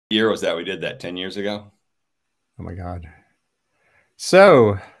Year was that we did that 10 years ago? Oh my God.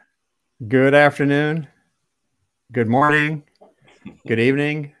 So, good afternoon, good morning, good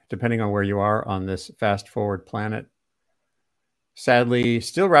evening, depending on where you are on this fast forward planet. Sadly,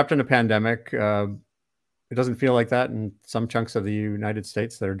 still wrapped in a pandemic. It doesn't feel like that in some chunks of the United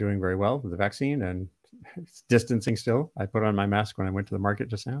States that are doing very well with the vaccine and it's distancing still. I put on my mask when I went to the market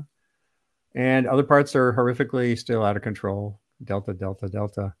just now. And other parts are horrifically still out of control. Delta, Delta,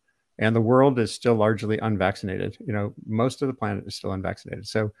 Delta. And the world is still largely unvaccinated. You know, most of the planet is still unvaccinated.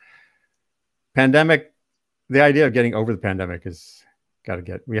 So pandemic, the idea of getting over the pandemic is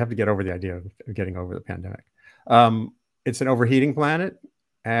we have to get over the idea of getting over the pandemic. It's an overheating planet,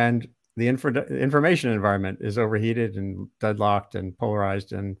 and the information environment is overheated and deadlocked and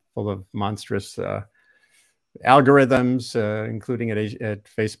polarized and full of monstrous algorithms, including at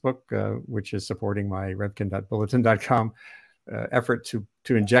Facebook, which is supporting my revkin.bulletin.com effort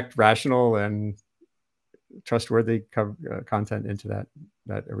to inject rational and trustworthy content into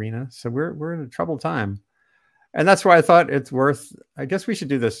that arena. So we're in a troubled time. And that's why I thought it's worth, I guess we should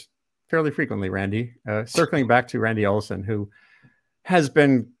do this fairly frequently, Randy, circling back to Randy Olson, who has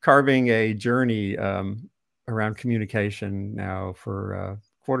been carving a journey around communication now for a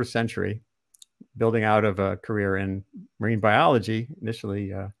quarter century, building out of a career in marine biology,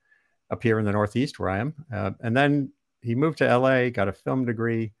 initially up here in the Northeast where I am. And then he moved to LA, got a film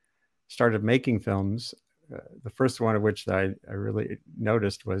degree, started making films. The first one of which I really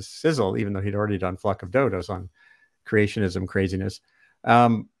noticed was Sizzle, even though he'd already done Flock of Dodos on creationism craziness.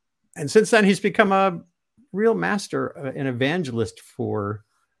 And since then, he's become a real master, an evangelist for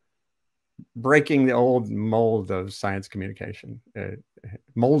breaking the old mold of science communication,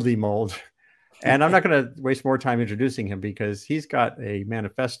 moldy mold. And I'm not going to waste more time introducing him because he's got a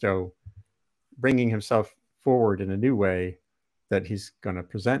manifesto bringing himself forward in a new way that he's going to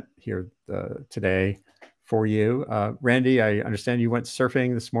present here today for you. Randy, I understand you went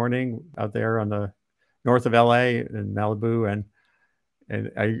surfing this morning out there on the north of LA in Malibu, and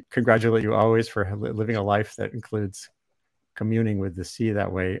I congratulate you always for living a life that includes communing with the sea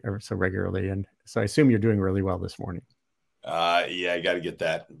that way so regularly. And so I assume you're doing really well this morning. Yeah, I got to get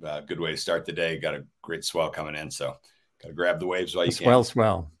that. Good way to start the day. Got a great swell coming in, so got to grab the waves while you can.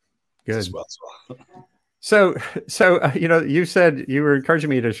 Swell. Good. Swell. So you know, you said you were encouraging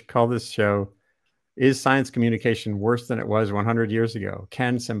me to call this show "Is Science Communication Worse Than It Was 100 Years Ago?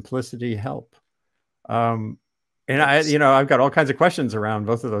 Can Simplicity Help?" And I've got all kinds of questions around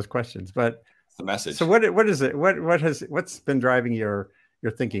both of those questions. But the message. So what is it? What's been driving your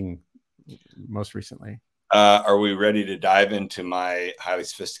thinking most recently? Are we ready to dive into my highly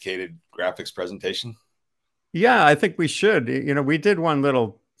sophisticated graphics presentation? Yeah, I think we should. You know, we did one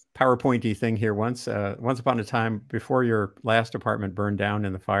little PowerPointy thing here once upon a time before your last apartment burned down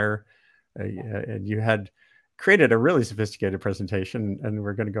in the fire, and you had created a really sophisticated presentation, and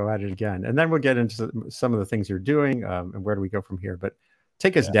we're going to go at it again. And then we'll get into some of the things you're doing and where do we go from here. But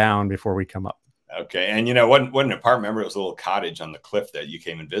take us down before we come up. Okay. And, you know, wasn't an apartment, remember, it was a little cottage on the cliff that you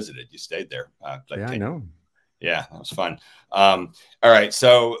came and visited. You stayed there. Yeah, I know. Yeah, that was fun. All right.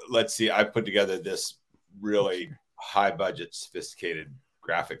 So let's see. I put together this really high budget, sophisticated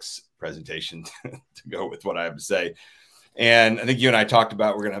graphics presentation to go with what I have to say. And I think you and I talked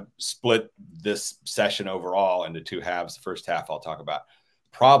about we're going to split this session overall into two halves. The first half, I'll talk about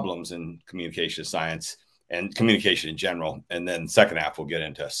problems in communication science and communication in general. And then second half, we'll get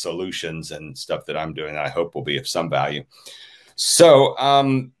into solutions and stuff that I'm doing that I hope will be of some value. So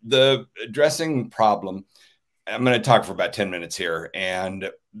the addressing problem, I'm going to talk for about 10 minutes here.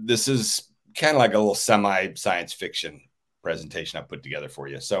 And this is kind of like a little semi-science fiction presentation I put together for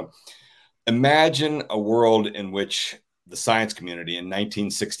you. So imagine a world in which the science community in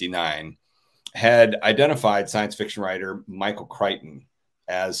 1969 had identified science fiction writer Michael Crichton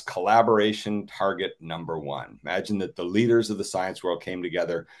as collaboration target #1. Imagine that the leaders of the science world came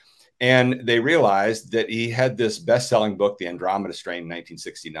together and they realized that he had this best-selling book, The Andromeda Strain, in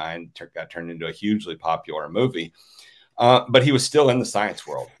 1969, got turned into a hugely popular movie. But he was still in the science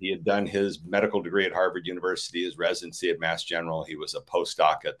world. He had done his medical degree at Harvard University, his residency at Mass General. He was a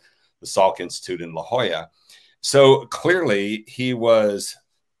postdoc at the Salk Institute in La Jolla. So clearly he was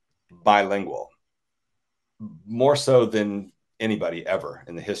bilingual, more so than anybody ever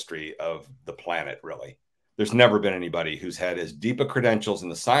in the history of the planet, really. There's never been anybody who's had as deep a credentials in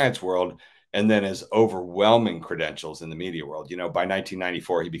the science world and then as overwhelming credentials in the media world. You know, by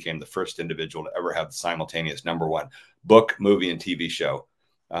 1994, he became the first individual to ever have the simultaneous #1 book, movie, and TV show.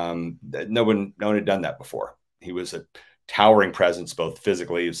 No one had done that before. He was a towering presence, both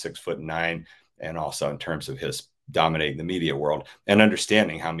physically, he was 6'9", and also in terms of his dominating the media world and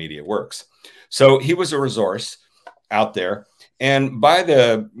understanding how media works. So he was a resource out there. And by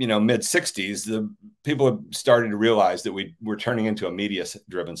the mid 60s, the people started to realize that we were turning into a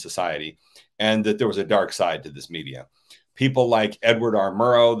media-driven society and that there was a dark side to this media. People like Edward R.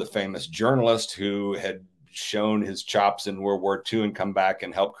 Murrow, the famous journalist who had shown his chops in World War II and come back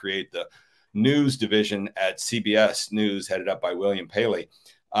and helped create the news division at CBS News, headed up by William Paley.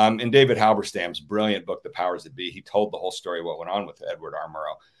 In David Halberstam's brilliant book, The Powers That Be, he told the whole story of what went on with Edward R.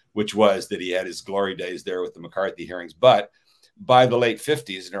 Murrow, which was that he had his glory days there with the McCarthy hearings. But by the late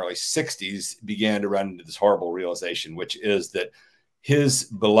 50s and early 60s, began to run into this horrible realization, which is that his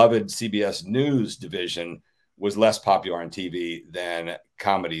beloved CBS News division was less popular on TV than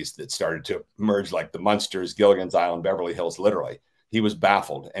comedies that started to emerge, like The Munsters, Gilligan's Island, Beverly Hills, literally. He was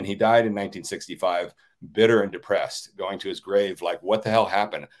baffled, and he died in 1965, bitter and depressed, going to his grave like, what the hell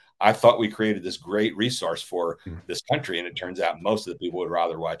happened? I thought we created this great resource for this country, and it turns out most of the people would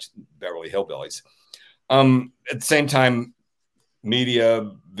rather watch Beverly Hillbillies. At the same time,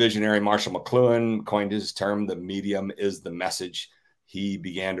 media visionary Marshall McLuhan coined his term, the medium is the message. He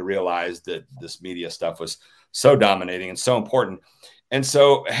began to realize that this media stuff was so dominating and so important. And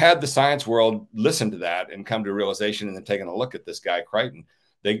so had the science world listened to that and come to a realization and then taken a look at this guy, Crichton,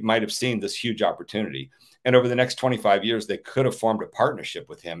 they might have seen this huge opportunity. And over the next 25 years, they could have formed a partnership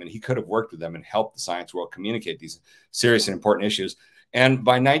with him, and he could have worked with them and helped the science world communicate these serious and important issues. And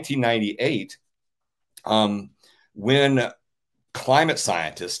by 1998, when climate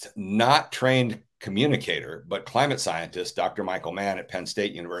scientist, not trained communicator, but climate scientist, Dr. Michael Mann at Penn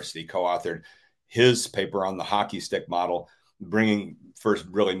State University, co-authored his paper on the hockey stick model, bringing first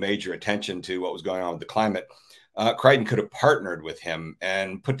really major attention to what was going on with the climate. Crichton could have partnered with him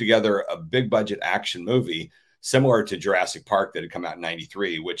and put together a big budget action movie similar to Jurassic Park that had come out in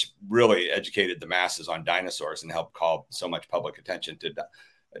 '93, which really educated the masses on dinosaurs and helped call so much public attention to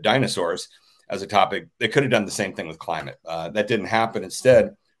dinosaurs as a topic. They could have done the same thing with climate. That didn't happen.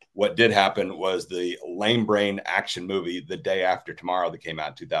 Instead, what did happen was the lame brain action movie, The Day After Tomorrow, that came out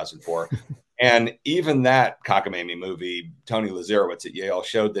in 2004. And even that cockamamie movie, Tony Lazarowitz at Yale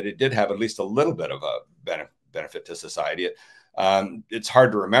showed that it did have at least a little bit of a benefit to society. It's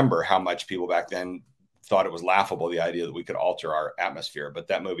hard to remember how much people back then thought it was laughable, the idea that we could alter our atmosphere. But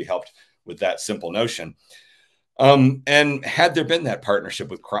that movie helped with that simple notion. And had there been that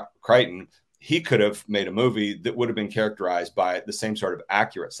partnership with Crichton, he could have made a movie that would have been characterized by the same sort of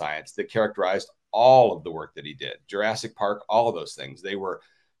accurate science that characterized all of the work that he did. Jurassic Park, all of those things, they were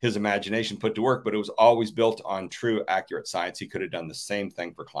his imagination put to work, but it was always built on true, accurate science. He could have done the same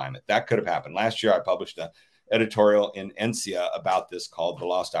thing for climate. That could have happened. Last year, I published an editorial in NCIA about this called The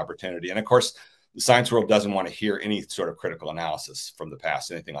Lost Opportunity. And of course, the science world doesn't want to hear any sort of critical analysis from the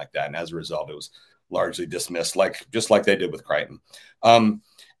past, anything like that. And as a result, it was largely dismissed, just like they did with Crichton. And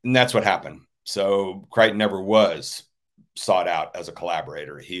that's what happened. So Crichton never was sought out as a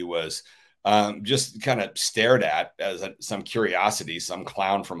collaborator. He was just kind of stared at as some curiosity, some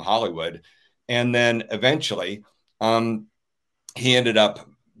clown from Hollywood. And then eventually he ended up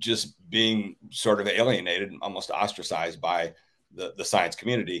just being sort of alienated, almost ostracized by the science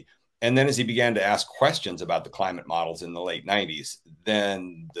community. And then as he began to ask questions about the climate models in the late 90s,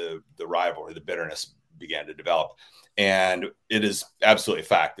 then the rivalry, the bitterness began to develop. And it is absolutely a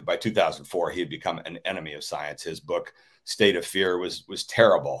fact that by 2004, he had become an enemy of science. His book, State of Fear, was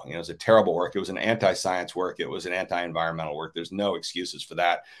terrible. It was a terrible work. It was an anti-science work. It was an anti-environmental work. There's no excuses for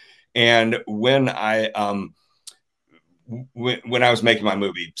that. And when I was making my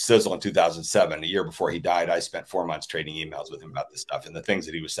movie Sizzle in 2007, a year before he died, I spent 4 months trading emails with him about this stuff. And the things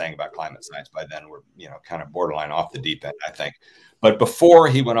that he was saying about climate science by then were, kind of borderline off the deep end, I think. But before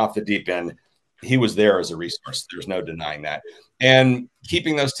he went off the deep end, he was there as a resource. There's no denying that. And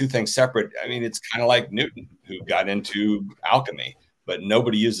keeping those two things separate, I mean, it's kind of like Newton, who got into alchemy, but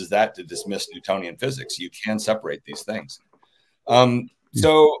nobody uses that to dismiss Newtonian physics. You can separate these things.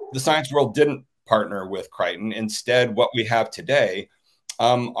 So the science world didn't partner with Crichton. Instead, what we have today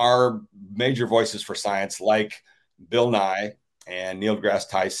are major voices for science like Bill Nye and Neil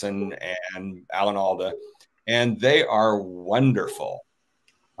deGrasse Tyson and Alan Alda, and they are wonderful.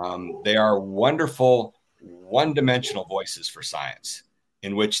 They are wonderful one-dimensional voices for science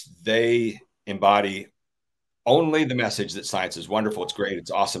in which they embody only the message that science is wonderful. It's great. It's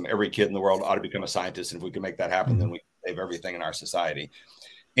awesome. Every kid in the world ought to become a scientist. And if we can make that happen, then we can save everything in our society.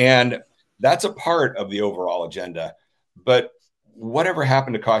 And that's a part of the overall agenda. But whatever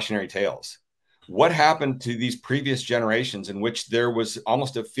happened to cautionary tales? What happened to these previous generations in which there was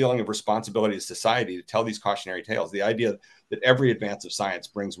almost a feeling of responsibility to society to tell these cautionary tales? The idea that every advance of science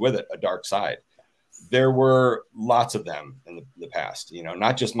brings with it a dark side. there were lots of them in the past, you know,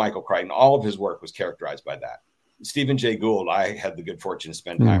 not just Michael Crichton. All of his work was characterized by that. Stephen Jay Gould, I had the good fortune to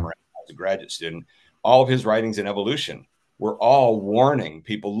spend time around as a graduate student. All of his writings in evolution were all warning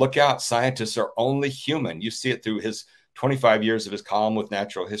people, look out, scientists are only human. You see it through his 25 years of his column with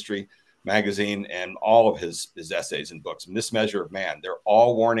Natural History magazine and all of his essays and books. And This Measure of Man, they're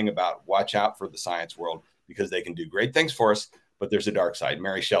all warning about watch out for the science world because they can do great things for us, but there's a dark side.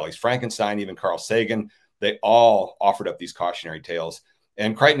 Mary Shelley's Frankenstein, even Carl Sagan, they all offered up these cautionary tales.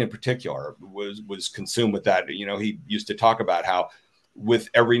 And Crichton in particular was consumed with that. You know, he used to talk about how with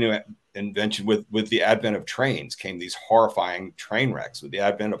every new invention, with the advent of trains came these horrifying train wrecks. With the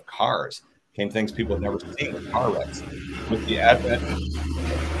advent of cars came things people had never seen with car wrecks. With the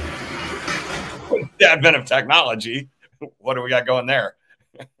advent of technology, what do we got going there?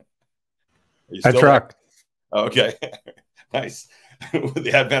 A truck. There? Okay, nice. With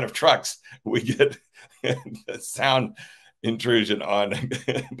the advent of trucks, we get the sound intrusion on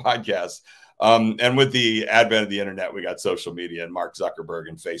podcasts. And with the advent of the internet, we got social media and Mark Zuckerberg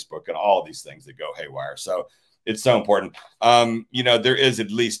and Facebook and all of these things that go haywire. So it's so important. You know, there is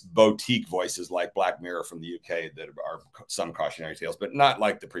at least boutique voices like Black Mirror from the UK that are some cautionary tales, but not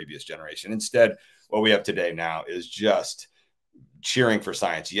like the previous generation. Instead, what we have today now is just cheering for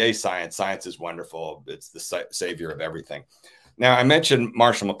science. Yay, science. Science is wonderful. It's the savior of everything. Now, I mentioned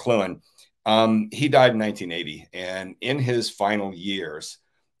Marshall McLuhan. He died in 1980, and in his final years,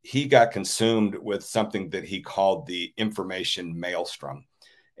 he got consumed with something that he called the information maelstrom.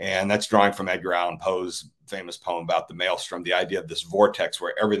 And that's drawing from Edgar Allan Poe's famous poem about the maelstrom, the idea of this vortex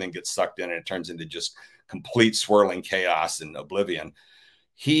where everything gets sucked in and it turns into just complete swirling chaos and oblivion.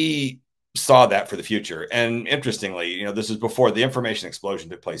 He saw that for the future. And interestingly, you know, this is before the information explosion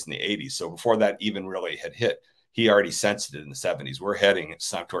took place in the 80s. So before that even really had hit, he already sensed it in the 70s. We're heading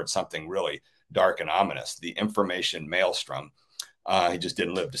towards something really dark and ominous, the information maelstrom. He just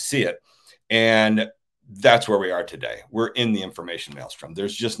didn't live to see it. And that's where we are today. We're in the information maelstrom.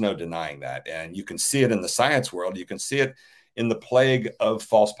 There's just no denying that. And you can see it in the science world. You can see it in the plague of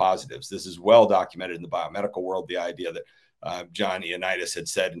false positives. This is well documented in the biomedical world, the idea that John Ioannidis had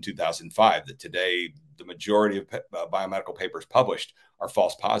said in 2005 that today the majority of biomedical papers published are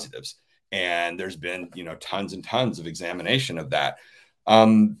false positives. And there's been, you know, tons and tons of examination of that.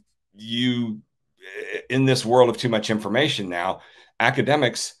 In this world of too much information now,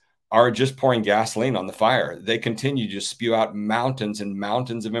 academics are just pouring gasoline on the fire. They continue to spew out mountains and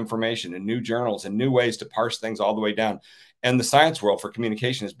mountains of information and new journals and new ways to parse things all the way down. And the science world for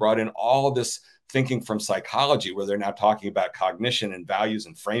communication has brought in all of this thinking from psychology, where they're now talking about cognition and values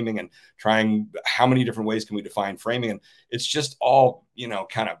and framing and trying how many different ways can we define framing. And it's just all, you know,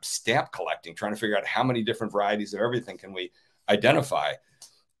 kind of stamp collecting, trying to figure out how many different varieties of everything can we identify.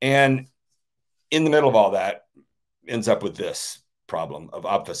 And in the middle of all that ends up with this problem of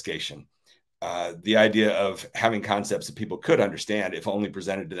obfuscation. The idea of having concepts that people could understand if only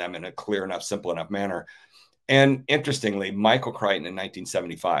presented to them in a clear enough, simple enough manner. And interestingly, Michael Crichton in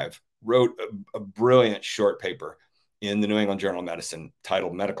 1975 wrote a brilliant short paper in the New England Journal of Medicine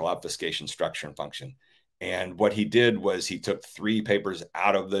titled Medical Obfuscation, Structure and Function. And what he did was he took 3 papers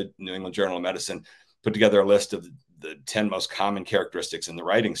out of the New England Journal of Medicine, put together a list of the 10 most common characteristics in the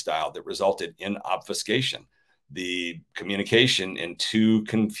writing style that resulted in obfuscation, the communication in too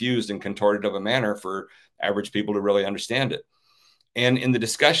confused and contorted of a manner for average people to really understand it. And in the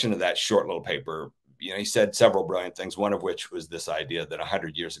discussion of that short little paper, you know, he said several brilliant things, one of which was this idea that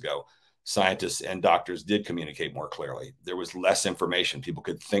 100 years ago, scientists and doctors did communicate more clearly. There was less information. People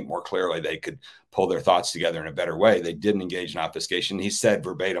could think more clearly. They could pull their thoughts together in a better way. They didn't engage in obfuscation. He said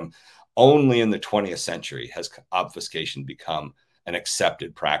verbatim, only in the 20th century has obfuscation become an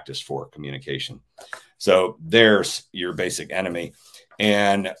accepted practice for communication. So there's your basic enemy.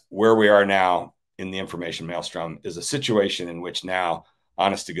 And where we are now in the information maelstrom is a situation in which now,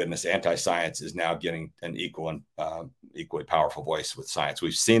 honest to goodness, anti-science is now getting an equally powerful voice with science.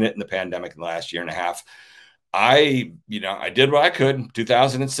 We've seen it in the pandemic in the last year and a half. I did what I could. In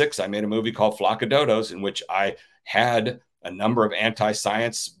 2006, I made a movie called Flock of Dodos, in which I had a number of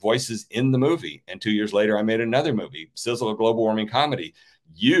anti-science voices in the movie. And 2 years later, I made another movie, Sizzle, a global warming comedy.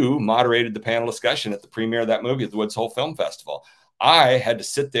 You moderated the panel discussion at the premiere of that movie at the Woods Hole Film Festival. I had to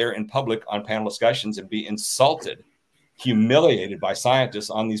sit there in public on panel discussions and be insulted, humiliated by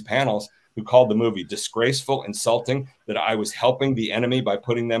scientists on these panels who called the movie disgraceful, insulting, that I was helping the enemy by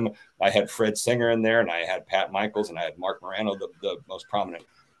putting them. I had Fred Singer in there, and I had Pat Michaels, and I had Mark Morano, the most prominent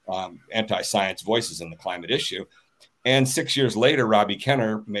anti-science voices in the climate issue. And 6 years later, Robbie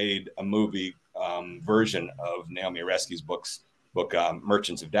Kenner made a movie version of Naomi Oreskes' book,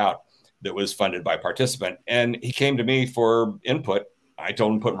 Merchants of Doubt. that was funded by participant. And he came to me for input. I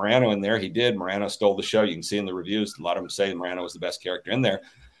told him to put Morano in there. He did. Morano stole the show. You can see in the reviews, a lot of them say Morano was the best character in there.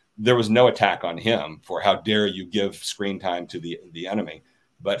 There was no attack on him for how dare you give screen time to the enemy.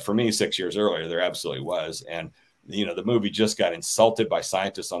 But for me, 6 years earlier, there absolutely was. And, you know, the movie just got insulted by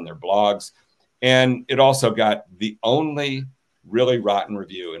scientists on their blogs. And it also got the only really rotten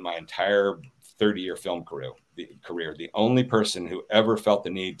review in my entire 30-year film career. The only person who ever felt the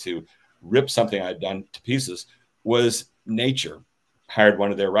need to rip something I'd done to pieces was Nature. Hired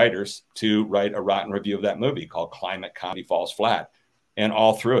one of their writers to write a rotten review of that movie called Climate Comedy Falls Flat. And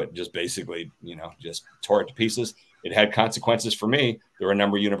all through it, just basically, you know, just tore it to pieces. It had consequences for me. There were a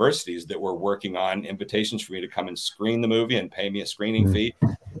number of universities that were working on invitations for me to come and screen the movie and pay me a screening fee.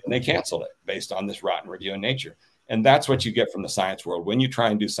 And they canceled it based on this rotten review in Nature. And that's what you get from the science world. When you try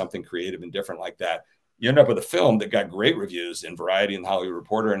and do something creative and different like that, you end up with a film that got great reviews in Variety and The Hollywood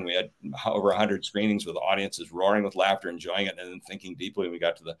Reporter. And we had over 100 screenings with audiences roaring with laughter, enjoying it, and then thinking deeply. And we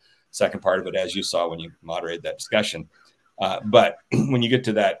got to the second part of it, as you saw when you moderated that discussion. But when you get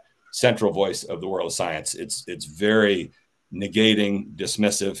to that central voice of the world of science, it's very negating,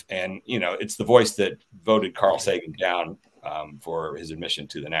 dismissive. And, you know, it's the voice that voted Carl Sagan down for his admission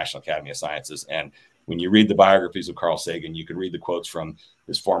to the National Academy of Sciences. And when you read the biographies of Carl Sagan, you can read the quotes from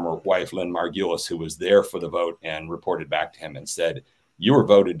his former wife, Lynn Margulis, who was there for the vote and reported back to him and said, you were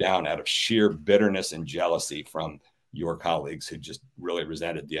voted down out of sheer bitterness and jealousy from your colleagues who just really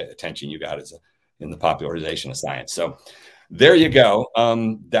resented the attention you got in the popularization of science. So there you go.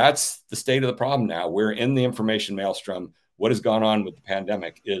 That's the state of the problem now. We're in the information maelstrom. What has gone on with the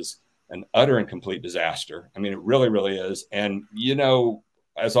pandemic is an utter and complete disaster. I mean, it really, really is. And, you know,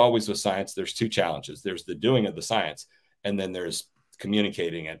 as always with science, there's two challenges. There's the doing of the science, and then there's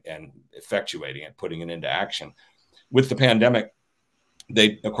communicating it and effectuating it, putting it into action. With the pandemic,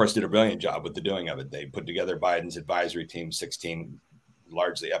 they, of course, did a brilliant job with the doing of it. They put together Biden's advisory team, 16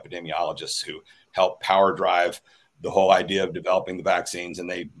 largely epidemiologists who helped power drive the whole idea of developing the vaccines, and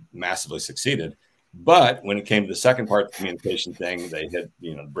they massively succeeded. But when it came to the second part, the communication thing, they hit,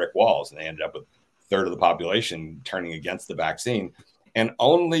 you know, brick walls, and they ended up with a third of the population turning against the vaccine. And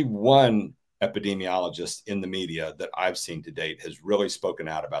only one epidemiologist in the media that I've seen to date has really spoken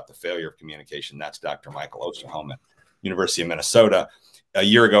out about the failure of communication. That's Dr. Michael Olson at University of Minnesota. A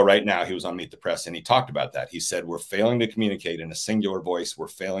year ago right now, he was on Meet the Press, and he talked about that. He said, we're failing to communicate in a singular voice. We're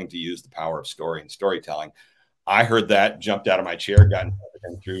failing to use the power of story and storytelling. I heard that, jumped out of my chair, got in touch with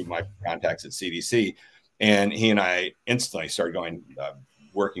him through my contacts at CDC, and he and I instantly started going,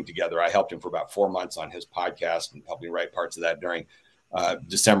 working together. I helped him for about 4 months on his podcast and helped me write parts of that during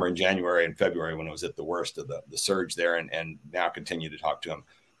December and January and February when it was at the worst of the surge there, and now continue to talk to him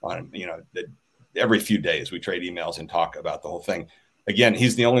on, you know, every few days we trade emails and talk about the whole thing. Again,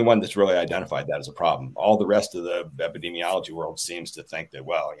 he's the only one that's really identified that as a problem. All the rest of the epidemiology world seems to think that,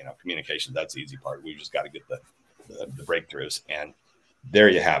 well, you know, communication, that's the easy part. We just got to get the breakthroughs. And there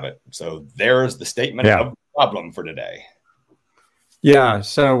you have it. So there's the statement of the problem for today. Yeah.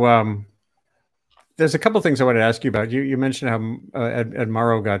 So there's a couple of things I wanted to ask you about. You mentioned how Ed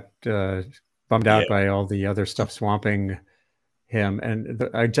Morrow got bummed out by all the other stuff swamping him. And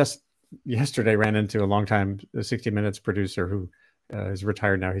I just yesterday ran into a longtime 60 Minutes producer who is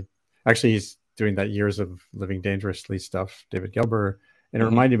retired now. He's doing that Years of Living Dangerously stuff, David Gelber. And it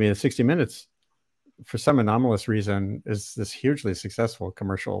reminded me that 60 Minutes, for some anomalous reason, is this hugely successful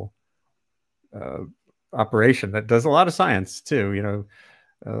commercial operation that does a lot of science too. You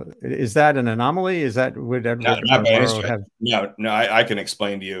know, is that an anomaly? Is that, would Edward Morrow have? No, I can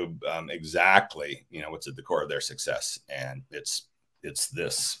explain to you exactly, you know, what's at the core of their success. And it's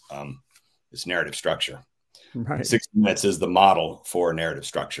this narrative structure. Right. 60 Minutes is the model for narrative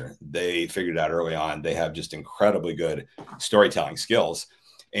structure. They figured out early on, they have just incredibly good storytelling skills.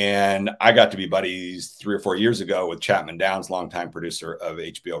 And I got to be buddies 3 or 4 years ago with Chapman Downs, longtime producer of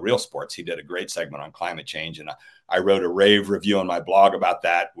HBO Real Sports. He did a great segment on climate change. And I wrote a rave review on my blog about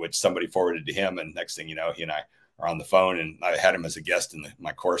that, which somebody forwarded to him. And next thing you know, he and I are on the phone, and I had him as a guest in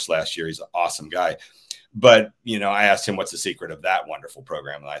my course last year. He's an awesome guy. But, you know, I asked him, what's the secret of that wonderful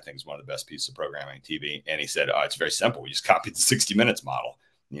program that I think is one of the best pieces of programming on TV? And he said, oh, it's very simple. We just copied the 60 Minutes model.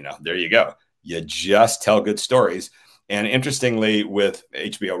 You know, there you go. You just tell good stories. And interestingly, with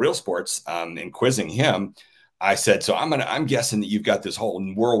HBO Real Sports, in quizzing him, I said, so I'm guessing that you've got this whole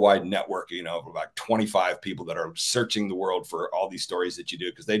worldwide network, you know, of about 25 people that are searching the world for all these stories that you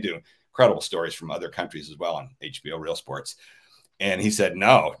do, because they do incredible stories from other countries as well on HBO Real Sports. And he said,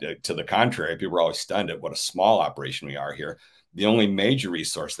 no, to the contrary, people are always stunned at what a small operation we are here. The only major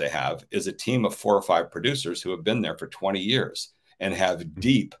resource they have is a team of 4 or 5 producers who have been there for 20 years and have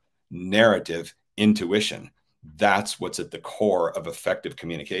deep, narrative, intuition. That's what's at the core of effective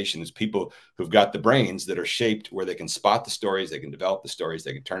communication, is people who've got the brains that are shaped where they can spot the stories, they can develop the stories,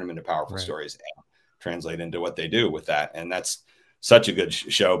 they can turn them into powerful stories and translate into what they do with that. And that's such a good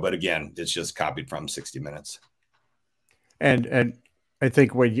show. But again, it's just copied from 60 Minutes. And I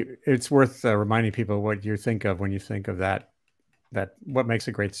think it's worth reminding people what you think of when you think of that what makes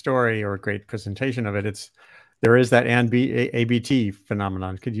a great story or a great presentation of it. There is that ABT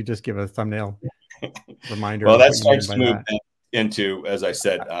phenomenon. Could you just give a thumbnail reminder? Well, that starts to move into, as I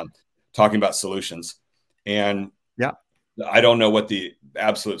said, talking about solutions. And yeah, I don't know what the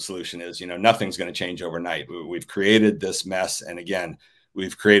absolute solution is. Nothing's going to change overnight. We've created this mess. And again,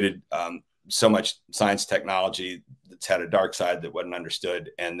 we've created so much science technology that's had a dark side that wasn't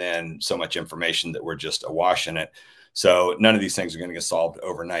understood. And then so much information that we're just awash in it. So none of these things are going to get solved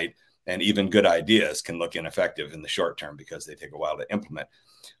overnight. And even good ideas can look ineffective in the short term because they take a while to implement.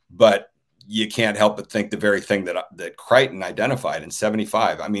 But you can't help but think the very thing that Crichton identified in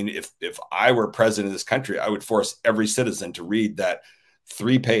 75. I mean, if I were president of this country, I would force every citizen to read that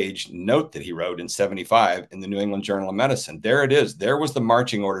 3-page note that he wrote in 75 in the New England Journal of Medicine. There it is. There was the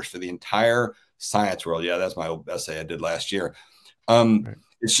marching orders for the entire science world. Yeah, that's my essay I did last year.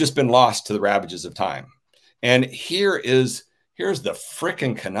 It's just been lost to the ravages of time. And here's the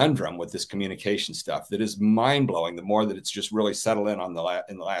frickin' conundrum with this communication stuff that is mind-blowing, the more that it's just really settled in on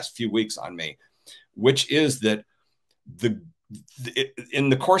in the last few weeks on me, which is that in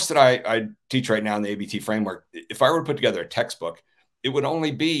the course that I teach right now in the ABT framework, if I were to put together a textbook, it would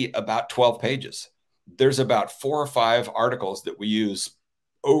only be about 12 pages. There's about 4 or 5 articles that we use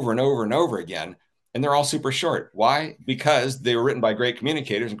over and over and over again, and they're all super short. Why? Because they were written by great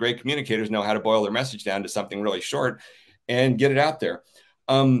communicators, and great communicators know how to boil their message down to something really short and get it out there.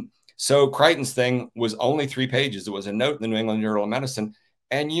 So Crichton's thing was only 3 pages. It was a note in the New England Journal of Medicine.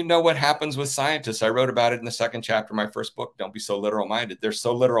 And you know what happens with scientists. I wrote about it in the 2nd chapter of my first book, Don't Be So Literal-Minded. They're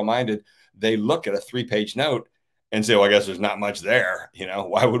so literal-minded, they look at a 3-page note and say, well, I guess there's not much there.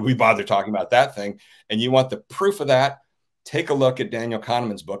 Why would we bother talking about that thing? And you want the proof of that? Take a look at Daniel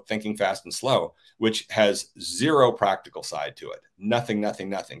Kahneman's book, Thinking Fast and Slow, which has 0 practical side to it. Nothing, nothing,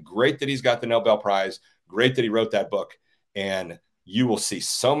 nothing. Great that he's got the Nobel Prize. Great that he wrote that book. And you will see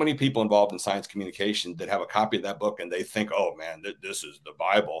so many people involved in science communication that have a copy of that book and they think, oh man, this is the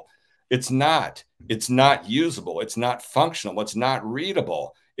Bible. It's not usable. It's not functional. It's not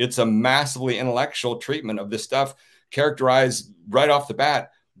readable. It's a massively intellectual treatment of this stuff, characterized right off the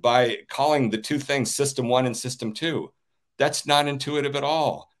bat by calling the 2 things System 1 and System 2. That's not intuitive at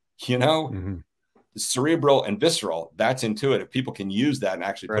all. Cerebral and visceral, that's intuitive. People can use that and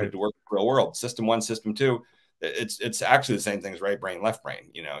actually put it to work in the real world. System 1, System 2, it's actually the same thing as right brain, left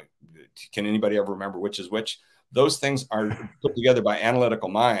brain. Can anybody ever remember which is which? Those things are put together by analytical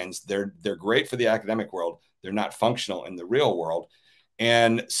minds. They're great for the academic world. They're not functional in the real world.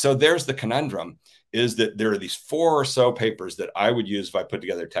 And so there's the conundrum, is that there are these 4 or so papers that I would use if I put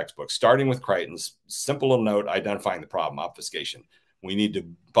together a textbook, starting with Crichton's simple little note identifying the problem, obfuscation. We need to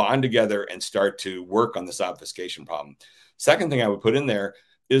bond together and start to work on this obfuscation problem. Second thing I would put in there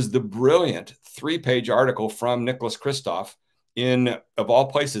is the brilliant 3-page article from Nicholas Kristof in, of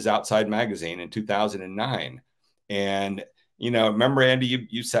all places, Outside Magazine in 2009. And, remember, Andy,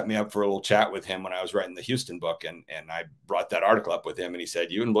 you set me up for a little chat with him when I was writing the Houston book. And I brought that article up with him and he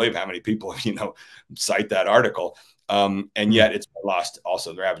said, you wouldn't believe how many people, cite that article. And yet it's lost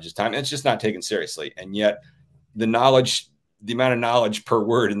also the ravages of time. And it's just not taken seriously. And yet the amount of knowledge per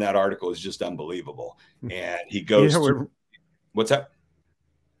word in that article is just unbelievable. And he goes, what's that?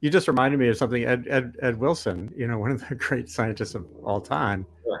 You just reminded me of something. Ed Wilson, one of the great scientists of all time.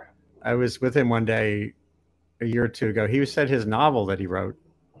 Sure. I was with him one day a year or 2 ago. He said his novel that he wrote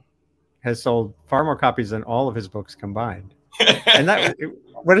has sold far more copies than all of his books combined. And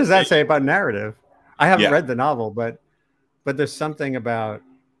what does that say about narrative? I haven't read the novel, but there's something about,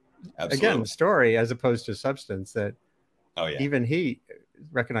 again, story as opposed to substance that even he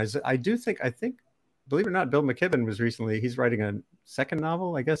recognized. I think, believe it or not, Bill McKibben he's writing a 2nd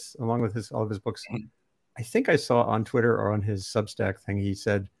novel, I guess, along with all of his books. I think I saw on Twitter or on his Substack thing, he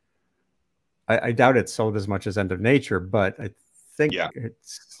said, I doubt it sold as much as End of Nature, but I think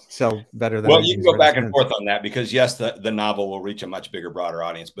it's sell better than. Well, you can go back and forth on that because yes, the novel will reach a much bigger, broader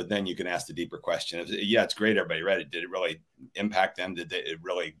audience, but then you can ask the deeper question. It's great. Everybody read it. Did it really impact them? Did it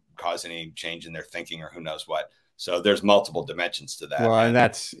really cause any change in their thinking or who knows what? So there's multiple dimensions to that. Well, and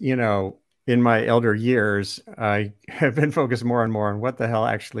that's, in my elder years, I have been focused more and more on what the hell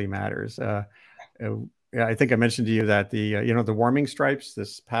actually matters. I think I mentioned to you that the warming stripes,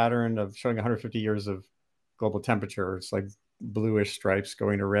 this pattern of showing 150 years of global temperature, it's like bluish stripes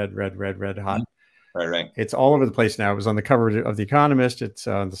going to red, red, red, red hot. Right, right. It's all over the place now. It was on the cover of The Economist. It's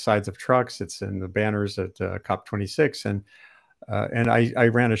on the sides of trucks. It's in the banners at COP26. And I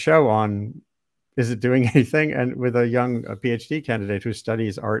ran a show on, is it doing anything? And with a young PhD candidate who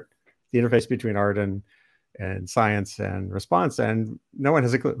studies art, the interface between art and science and response, and no one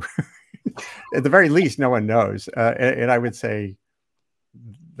has a clue. At the very least, no one knows. And I would say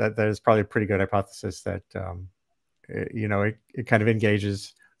that is probably a pretty good hypothesis that, you know, it kind of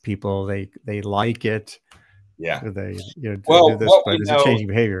engages people. They like it. Yeah. They, you know, well, do this, but it's a changing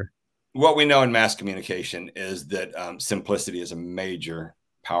behavior. What we know in mass communication is that simplicity is a major,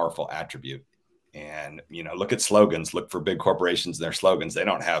 powerful attribute. And, you know, look at slogans. Look for big corporations and their slogans. They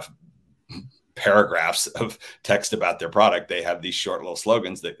don't have paragraphs of text about their product. They have these short little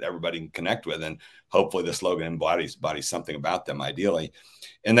slogans that everybody can connect with, and hopefully the slogan embodies something about them, ideally.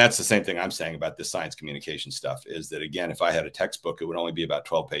 And that's the same thing I'm saying about this science communication stuff, is that, again, if I had a textbook, it would only be about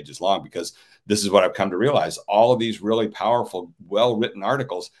 12 pages long, because this is what I've come to realize. All of these really powerful, well-written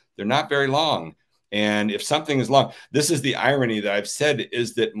articles, they're not very long. And if something is long, this is the irony that I've said,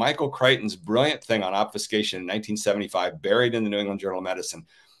 is that Michael Crichton's brilliant thing on obfuscation in 1975, buried in the New England Journal of Medicine,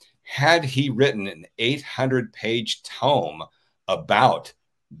 had he written an 800-page tome about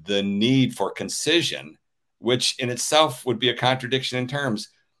the need for concision, which in itself would be a contradiction in terms,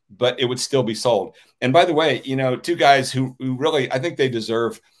 but it would still be sold. And by the way, you know, two guys who really, I think they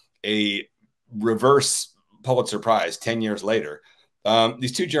deserve a reverse Pulitzer Prize 10 years later.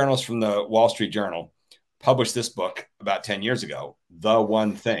 These two journalists from the Wall Street Journal published this book about 10 years ago, The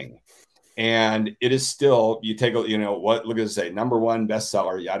One Thing. And it is still, you take a, you know, what, look at this, say, #1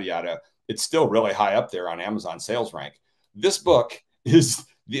 bestseller, yada, yada. It's still really high up there on Amazon sales rank. This book is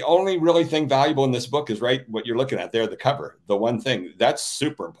the only really thing valuable in this book is right what you're looking at there, the cover, The One Thing. That's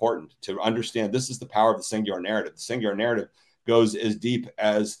super important to understand. This is the power of the singular narrative. The singular narrative goes as deep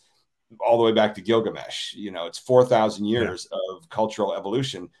as all the way back to Gilgamesh. You know, it's 4,000 years of cultural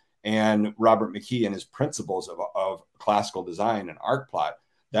evolution. And Robert McKee and his principles of classical design and art plot,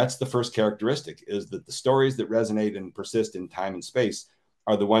 that's the first characteristic, is that the stories that resonate and persist in time and space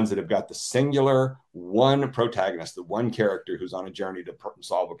are the ones that have got the singular one protagonist, the one character who's on a journey to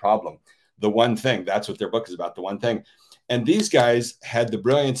solve a problem. The one thing, that's what their book is about, the one thing. And these guys had the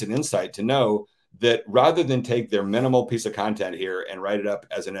brilliance and insight to know that rather than take their minimal piece of content here and write it up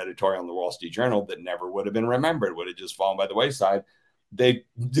as an editorial in the Wall Street Journal that never would have been remembered, would have just fallen by the wayside, they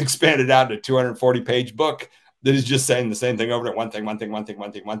expanded out a 240-page book that is just saying the same thing over and one thing, one thing, one thing,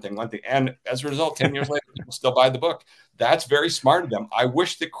 one thing, one thing, one thing. And as a result, 10 years later, people still buy the book. That's very smart of them. I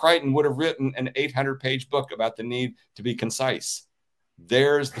wish that Crichton would have written an 800-page book about the need to be concise.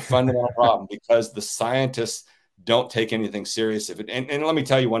 There's the fundamental problem, because the scientists don't take anything serious. And let me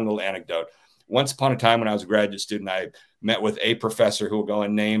tell you one little anecdote. Once upon a time when I was a graduate student, I met with a professor who will go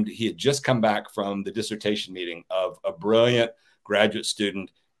unnamed. He had just come back from the dissertation meeting of a brilliant graduate student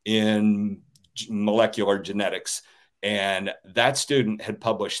in molecular genetics. And that student had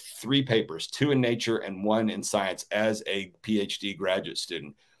published 3 papers, 2 in Nature and 1 in Science, as a PhD graduate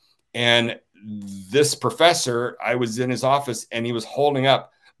student. And this professor, I was in his office and he was holding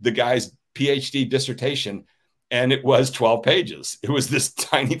up the guy's PhD dissertation, and it was 12 pages. It was this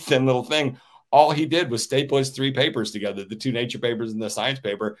tiny, thin little thing. All he did was staple his 3 papers together, the 2 Nature papers and the Science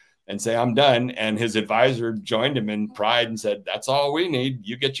paper, and say, I'm done. And his advisor joined him in pride and said, that's all we need.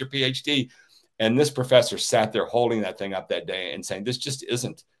 You get your PhD. And this professor sat there holding that thing up that day and saying, this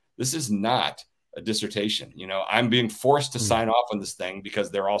is not a dissertation. You know, I'm being forced to sign off on this thing because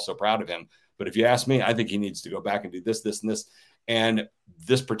they're all so proud of him. But if you ask me, I think he needs to go back and do this, this, and this. And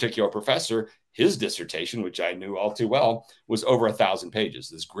this particular professor, his dissertation, which I knew all too well, was over 1,000 pages,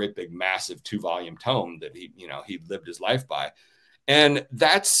 this great big massive 2-volume tome that he lived his life by. And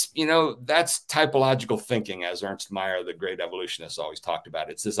that's typological thinking, as Ernst Mayr, the great evolutionist, always talked about.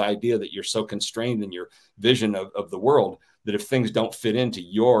 It's this idea that you're so constrained in your vision of the world that if things don't fit into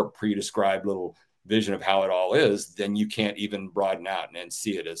your pre-described little vision of how it all is, then you can't even broaden out and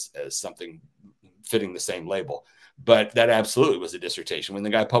see it as something fitting the same label. But that absolutely was a dissertation. When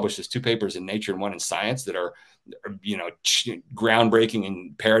the guy published his 2 papers in Nature and 1 in Science that are groundbreaking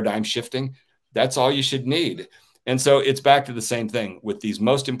and paradigm shifting, that's all you should need. And so it's back to the same thing with these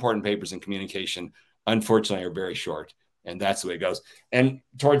most important papers in communication, unfortunately, are very short. And that's the way it goes. And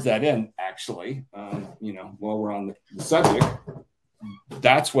towards that end, actually, while we're on the subject,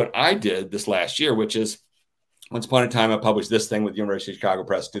 that's what I did this last year, which is, once upon a time, I published this thing with the University of Chicago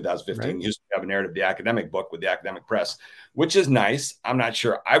Press, 2015. Right. Used to have a narrative, the academic book with the academic press, which is nice. I'm not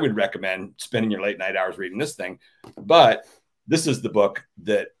sure I would recommend spending your late night hours reading this thing, but this is the book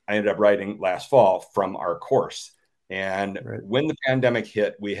that I ended up writing last fall from our course. And Right. when the pandemic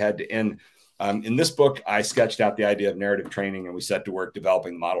hit, we had to end. In this book, I sketched out the idea of narrative training, and we set to work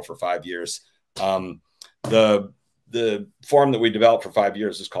developing the model for 5 years. The form that we developed for 5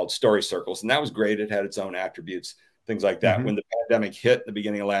 years is called story circles, and that was great. It had its own attributes, things like that. When the pandemic hit at the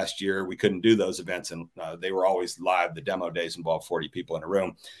beginning of last year, we couldn't do those events, and they were always live. The demo days involved 40 people in a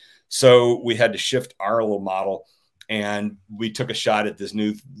room. So we had to shift our little model, and we took a shot at this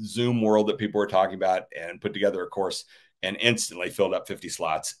new Zoom world that people were talking about and put together a course and instantly filled up 50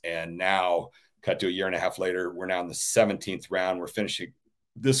 slots. And now, cut to a year and a half later, we're now in the 17th round. We're finishing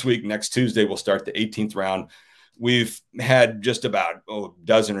this week. Next Tuesday, we'll start the 18th round. We've had just about a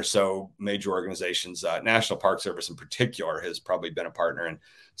dozen or so major organizations. National Park Service in particular has probably been a partner in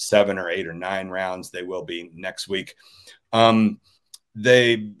 7 or 8 or 9 rounds. They will be next week.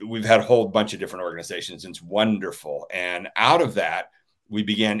 We've had a whole bunch of different organizations. It's wonderful. And out of that, we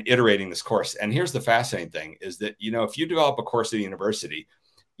began iterating this course. And here's the fascinating thing is that, if you develop a course at a university,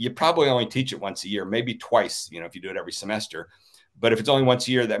 you probably only teach it once a year, maybe twice, if you do it every semester. But if it's only once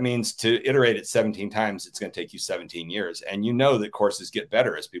a year, that means to iterate it 17 times, it's going to take you 17 years. And that courses get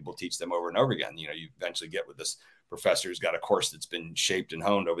better as people teach them over and over again. You eventually get with this professor who's got a course that's been shaped and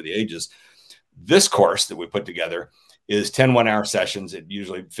honed over the ages. This course that we put together is 10 one-hour sessions. It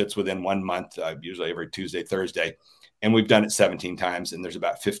usually fits within 1 month, usually every Tuesday, Thursday. And we've done it 17 times. And there's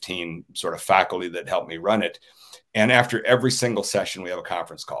about 15 sort of faculty that help me run it. And after every single session, we have a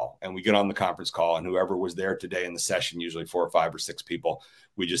conference call, and we get on the conference call, and whoever was there today in the session, usually 4 or 5 or 6 people,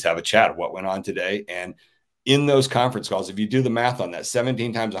 we just have a chat of what went on today. And in those conference calls, if you do the math on that,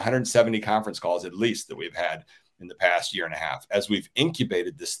 17 times 170 conference calls at least that we've had in the past year and a half, as we've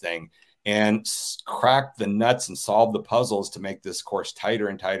incubated this thing and cracked the nuts and solved the puzzles to make this course tighter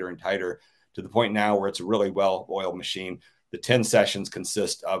and tighter and tighter to the point now where it's a really well-oiled machine. The 10 sessions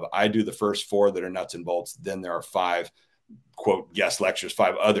consist of, I do the first 4 that are nuts and bolts. Then there are 5, quote, guest lectures,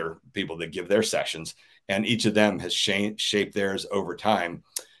 5 other people that give their sessions. And each of them has shaped theirs over time.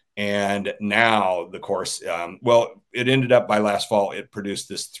 And now the course, it ended up by last fall, it produced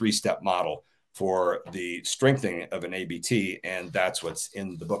this 3-step model for the strengthening of an ABT. And that's what's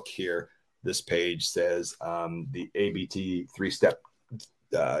in the book here. This page says the ABT 3-step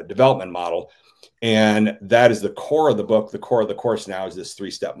development model. And that is the core of the book. The core of the course now is this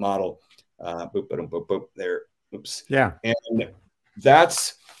 3-step model. Boop, boop, boop, boop, there. Oops. Yeah. And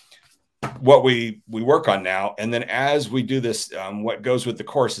that's what we work on now. And then as we do this, what goes with the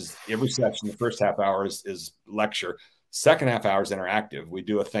course is every section, the first half hour is lecture. Second half hour is interactive. We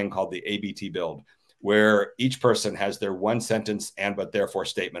do a thing called the ABT build, where each person has their 1 sentence and but therefore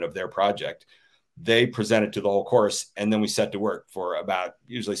statement of their project. They present it to the whole course, and then we set to work for about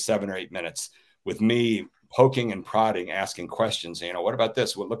usually 7 or 8 minutes with me poking and prodding, asking questions. What about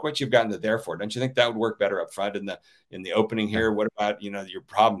this? Well, look what you've gotten to therefore. Don't you think that would work better up front in the opening here? What about, your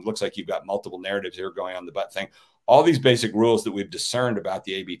problem? Looks like you've got multiple narratives here going on the butt thing. All these basic rules that we've discerned about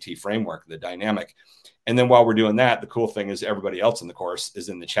the ABT framework, the dynamic. And then while we're doing that, the cool thing is everybody else in the course is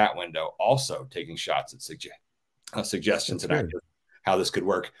in the chat window also taking shots at suggestions and ideas how this could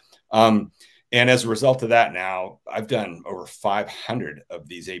work. And as a result of that, now I've done over 500 of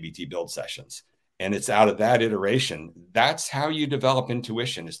these ABT build sessions. And it's out of that iteration. That's how you develop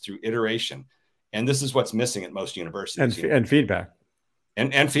intuition, is through iteration. And this is what's missing at most universities. And feedback.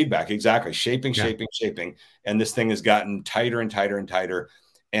 And feedback, exactly. Shaping. And this thing has gotten tighter and tighter and tighter.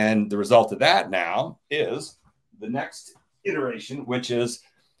 And the result of that now is the next iteration, which is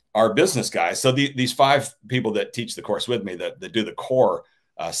our business guys. So these 5 people that teach the course with me, that do the core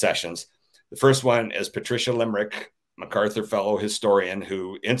sessions. The first one is Patricia Limerick, MacArthur Fellow historian,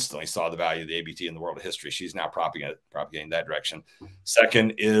 who instantly saw the value of the ABT in the world of history. She's now propagating that direction.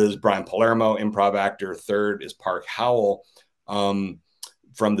 Second is Brian Palermo, improv actor. Third is Park Howell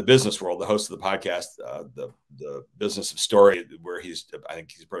from the business world, the host of the podcast, the Business of Story, where I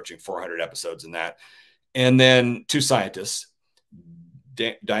think he's approaching 400 episodes in that. And then 2 scientists,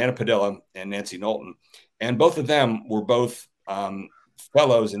 Diana Padilla and Nancy Knowlton. And both of them were both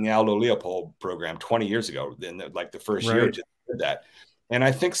fellows in the Aldo Leopold program 20 years ago, in the first year to do that. And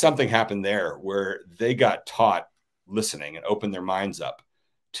I think something happened there where they got taught listening and opened their minds up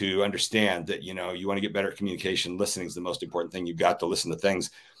to understand that, you want to get better communication. Listening is the most important thing. You've got to listen to things.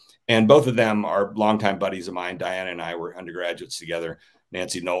 And both of them are longtime buddies of mine. Diana and I were undergraduates together.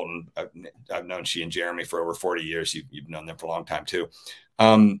 Nancy Knowlton, I've known she and Jeremy for over 40 years. You've known them for a long time too.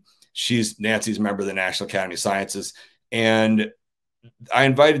 Nancy's a member of the National Academy of Sciences. And I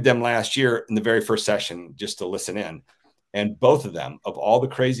invited them last year in the very first session just to listen in. And both of them, of all the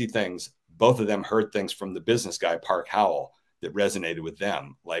crazy things, both of them heard things from the business guy, Park Howell, that resonated with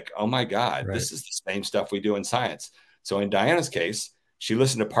them. Like, oh my God, Right. this is the same stuff we do in science. So in Diana's case, she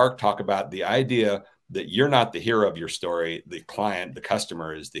listened to Park talk about the idea that you're not the hero of your story. The client, the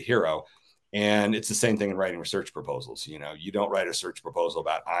customer is the hero. And it's the same thing in writing research proposals. You know, you don't write a research proposal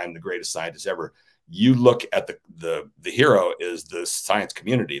about I'm the greatest scientist ever. You look at the hero is the science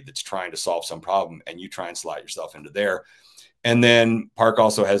community that's trying to solve some problem, and you try and slot yourself into there. And then Park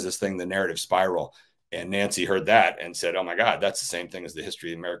also has this thing, the narrative spiral. And Nancy heard that and said, oh my God, that's the same thing as the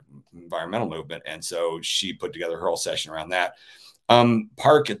history of the American environmental movement. And so she put together her whole session around that.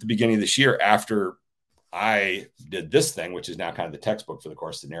 Park, at the beginning of this year, after I did this thing, which is now kind of the textbook for the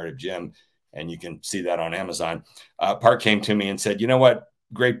course, the Narrative Gym, and you can see that on Amazon, Park came to me and said, you know what,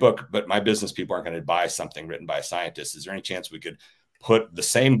 great book, but my business people aren't going to buy something written by a scientist. Is there any chance we could put the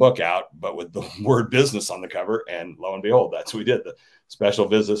same book out, but with the word business on the cover? And lo and behold, that's what we did. The special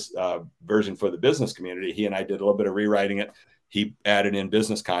business version for the business community. He and I did a little bit of rewriting it. He added in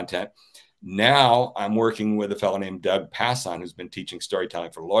business content. Now I'm working with a fellow named Doug Passon, who's been teaching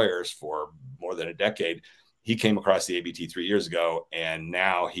storytelling for lawyers for more than a decade. He came across the ABT 3 years ago, and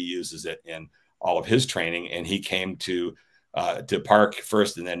now he uses it in all of his training. And he came to Park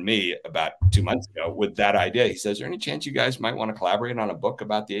first and then me about 2 months ago with that idea. He says, is there any chance you guys might want to collaborate on a book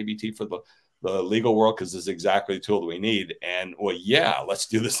about the ABT for the legal world? Because this is exactly the tool that we need. And well, yeah, let's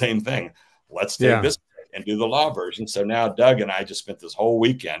do the same thing. Let's take this and do the law version. So now Doug and I just spent this whole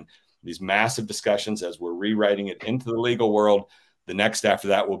weekend, these massive discussions as we're rewriting it into the legal world. The next after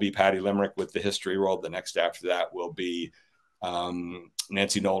that will be Patty Limerick with the history world. The next after that will be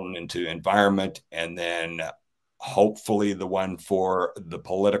Nancy Knowlton into environment. And then hopefully the one for the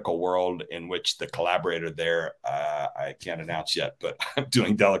political world, in which the collaborator there, I can't announce yet, but I'm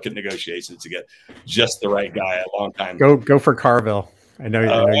doing delicate negotiations to get just the right guy. A long time. Go for Carville. I know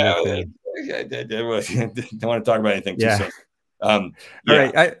you're I don't want to talk about anything too soon. All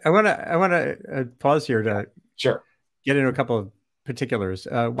right. I want to pause here to get into a couple of particulars.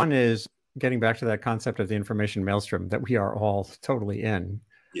 One is getting back to that concept of the information maelstrom that we are all totally in.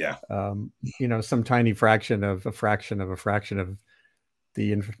 Yeah. You know, some tiny fraction of a fraction of a fraction of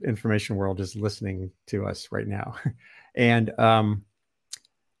the information world is listening to us right now. And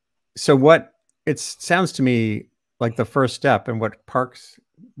so what it sounds to me like the first step, and what Park's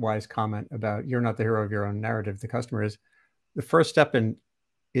wise comment about you're not the hero of your own narrative, the customer is, the first step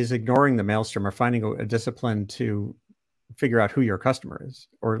is ignoring the maelstrom, or finding a discipline to figure out who your customer is,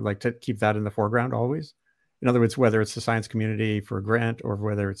 or like to keep that in the foreground always. In other words, whether it's the science community for a grant, or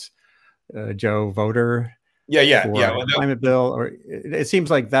whether it's Joe voter, well, climate bill, or it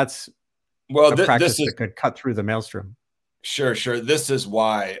seems like that's a practice that could cut through the maelstrom. Sure. This is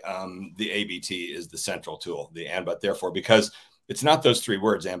why the ABT is the central tool, the and, but, therefore, because it's not those three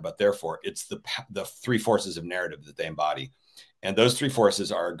words, and, but, therefore. It's the three forces of narrative that they embody. And those three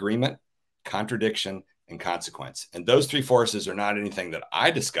forces are agreement, contradiction, and consequence. And those three forces are not anything that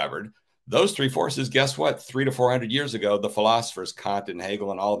I discovered. Those three forces, guess what? 300 to 400 years ago, the philosophers, Kant and Hegel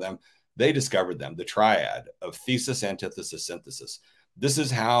and all of them, they discovered them, the triad of thesis, antithesis, synthesis. This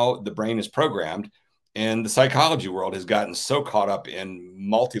is how the brain is programmed. And the psychology world has gotten so caught up in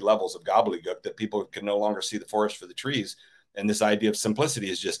multi-levels of gobbledygook that people can no longer see the forest for the trees. And this idea of simplicity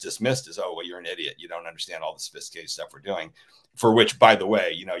is just dismissed as, oh, well, you're an idiot. You don't understand all the sophisticated stuff we're doing. For which, by the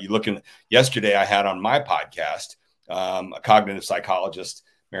way, you know, you look in, yesterday I had on my podcast a cognitive psychologist,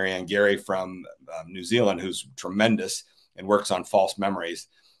 Marianne Gary from New Zealand, who's tremendous and works on false memories.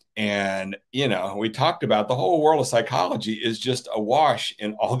 And, you know, we talked about the whole world of psychology is just awash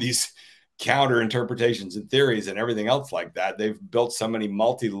in all these counter interpretations and theories and everything else like that. They've built so many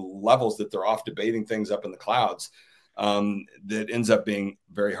multi-levels that they're off debating things up in the clouds that ends up being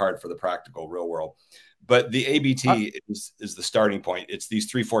very hard for the practical real world. But the ABT is the starting point. It's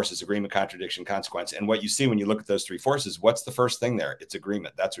these three forces: agreement, contradiction, consequence. And what you see when you look at those three forces, what's the first thing there? It's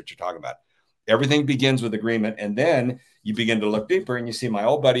agreement. That's what you're talking about. Everything begins with agreement. And then you begin to look deeper, and you see my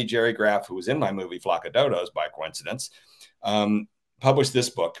old buddy, Jerry Graff, who was in my movie Flock of Dodos by coincidence, published this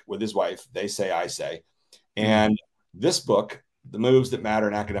book with his wife, They Say, I Say. And this book, The Moves That Matter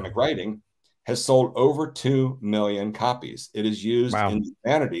in Academic Writing, has sold over 2 million copies. It is used in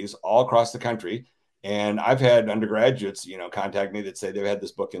humanities all across the country. And I've had undergraduates, you know, contact me that say they've had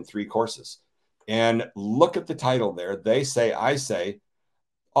this book in 3 courses. And look at the title there. They Say, I Say.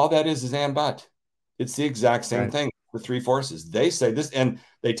 All that is and, but. It's the exact same thing. The three forces. They say this, and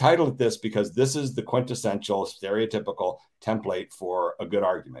they titled it this because this is the quintessential, stereotypical template for a good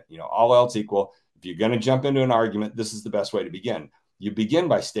argument. You know, all else equal, if you're going to jump into an argument, this is the best way to begin. You begin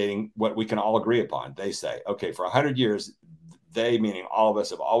by stating what we can all agree upon. They say, okay, for 100 years, they, meaning all of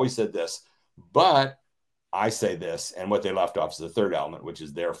us, have always said this, but I say this, and what they left off is the third element, which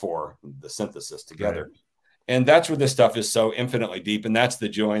is therefore the synthesis together. Right. And that's where this stuff is so infinitely deep. And that's the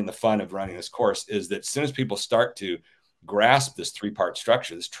joy and the fun of running this course, is that as soon as people start to grasp this three-part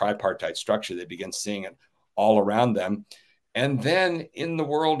structure, this tripartite structure, they begin seeing it all around them. And then in the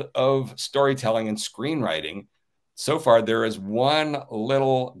world of storytelling and screenwriting, so far there is one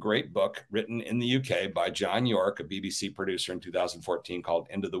little great book written in the UK by John York, a BBC producer, in 2014, called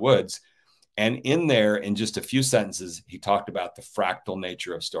Into the Woods. And in there, in just a few sentences, he talked about the fractal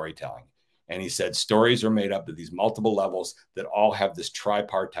nature of storytelling. And he said stories are made up of these multiple levels that all have this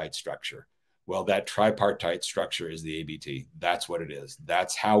tripartite structure. Well, that tripartite structure is the ABT. That's what it is.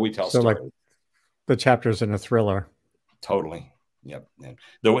 That's how we tell stories. Like the chapters in a thriller. Totally. Yep. And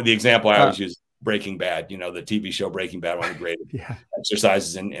the example I always use, Breaking Bad, you know, the TV show Breaking Bad, one of the great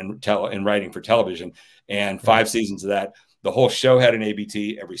exercises in writing for television, and 5 seasons of that. The whole show had an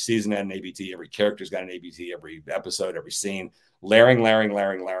ABT. Every season had an ABT. Every character's got an ABT. Every episode, every scene, layering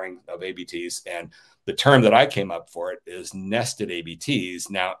of ABTs. And the term that I came up for it is nested ABTs.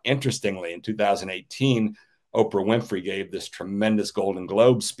 Now, interestingly, in 2018, Oprah Winfrey gave this tremendous Golden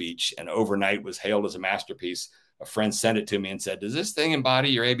Globe speech, and overnight was hailed as a masterpiece. A friend sent it to me and said, does this thing embody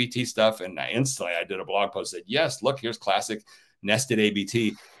your ABT stuff? And instantly I did a blog post that said, yes, look, here's classic nested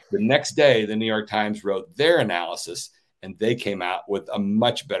ABT. The next day, the New York Times wrote their analysis, and they came out with a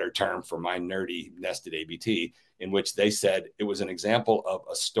much better term for my nerdy nested ABT, in which they said it was an example of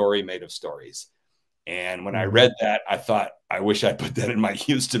a story made of stories. And when I read that, I thought, I wish I put that in my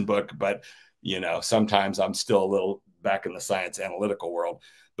Houston book, but you know, sometimes I'm still a little back in the science analytical world.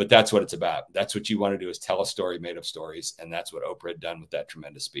 But that's what it's about. That's what you want to do, is tell a story made of stories. And that's what Oprah had done with that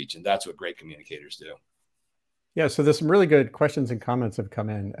tremendous speech. And that's what great communicators do. Yeah. So there's some really good questions and comments have come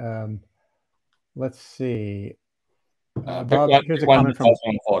in. Let's see. Bob, here's a comment from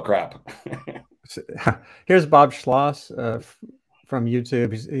full of crap. Here's Bob Schloss from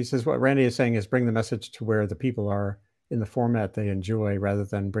YouTube. He says, what Randy is saying is bring the message to where the people are in the format they enjoy, rather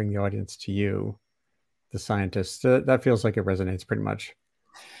than bring the audience to you, the scientists. That feels like it resonates pretty much.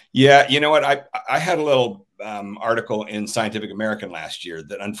 Yeah, you know what? I had a little article in Scientific American last year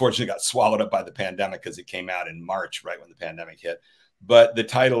that unfortunately got swallowed up by the pandemic, because it came out in March, right when the pandemic hit. But the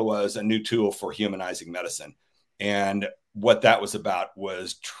title was A New Tool for Humanizing Medicine. And what that was about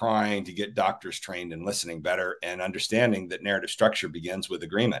was trying to get doctors trained in listening better and understanding that narrative structure begins with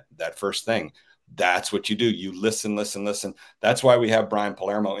agreement. That first thing. That's what you do. You listen, listen, listen. That's why we have Brian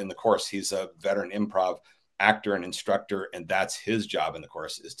Palermo in the course. He's a veteran improv actor and instructor, and that's his job in the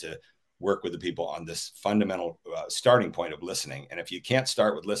course, is to work with the people on this fundamental starting point of listening. And if you can't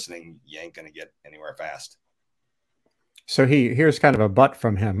start with listening, you ain't going to get anywhere fast. So here's kind of a but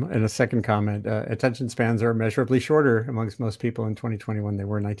from him in a second comment. Attention spans are measurably shorter amongst most people in 2021 they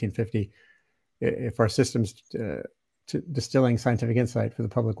were in 1950. If our systems to distilling scientific insight for the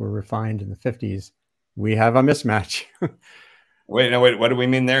public were refined in the 50s, we have a mismatch. Wait, what do we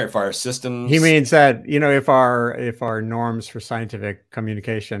mean there? If our systems... He means that, you know, if our norms for scientific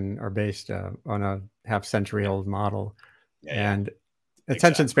communication are based on a half-century-old model, and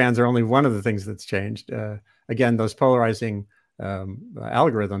attention spans are only one of the things that's changed. Again, those polarizing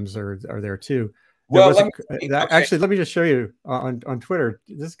algorithms are there too. Actually, let me just show you on Twitter.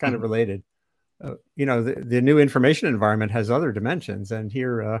 This is kind of related. You know, the new information environment has other dimensions, and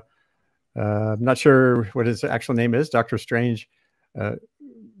here, I'm not sure what his actual name is. Dr. Strange,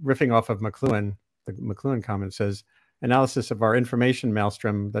 riffing off of McLuhan, the McLuhan comment says, analysis of our information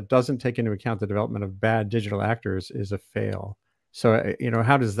maelstrom that doesn't take into account the development of bad digital actors is a fail. So, you know,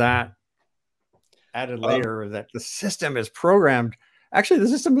 how does that added layer that the system is programmed? Actually, the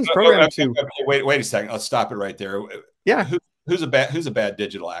system is programmed to... Wait a second. Let's stop it right there. Yeah. Who's a bad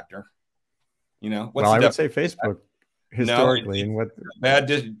digital actor? You know, what's I would say Facebook historically. No, and what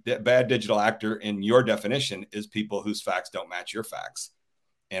bad digital actor in your definition is people whose facts don't match your facts,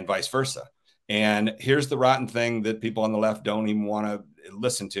 and vice versa. And here's the rotten thing that people on the left don't even want to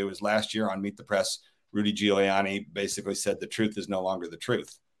listen to is last year on Meet the Press, Rudy Giuliani basically said the truth is no longer the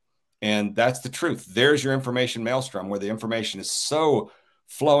truth. And that's the truth. There's your information maelstrom, where the information is so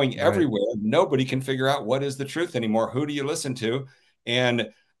flowing everywhere. Nobody can figure out what is the truth anymore. Who do you listen to? And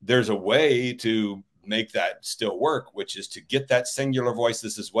there's a way to make that still work, which is to get that singular voice.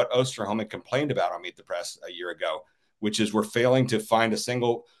 This is what Osterholm had complained about on Meet the Press a year ago, which is we're failing to find a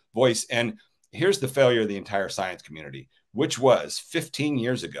single voice. And here's the failure of the entire science community, which was 15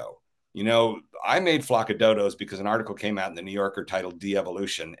 years ago. You know, I made Flock of Dodos because an article came out in the New Yorker titled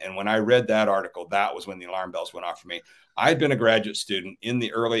De-Evolution. And when I read that article, that was when the alarm bells went off for me. I'd been a graduate student in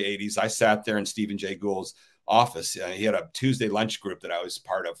the early 80s. I sat there in Stephen Jay Gould's office. He had a Tuesday lunch group that I was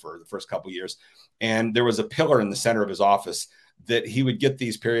part of for the first couple of years. And there was a pillar in the center of his office that he would get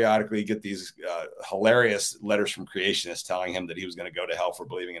these periodically, get these hilarious letters from creationists telling him that he was going to go to hell for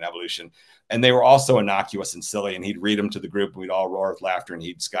believing in evolution. And they were also innocuous and silly. And he'd read them to the group and we'd all roar with laughter, and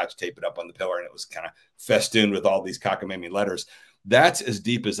he'd scotch tape it up on the pillar. And it was kind of festooned with all these cockamamie letters. That's as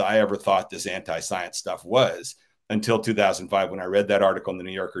deep as I ever thought this anti-science stuff was, until 2005, when I read that article in the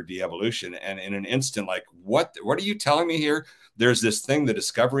New Yorker, De-Evolution. And in an instant, like, what are you telling me here? There's this thing, the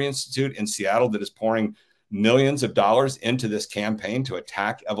Discovery Institute in Seattle, that is pouring millions of dollars into this campaign to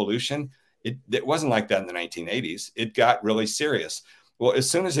attack evolution. It wasn't like that in the 1980s. It got really serious. Well, as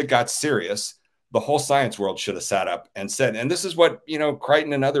soon as it got serious, the whole science world should have sat up and said, and this is what,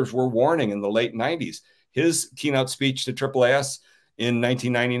 Crichton and others were warning in the late 90s. His keynote speech to AAAS in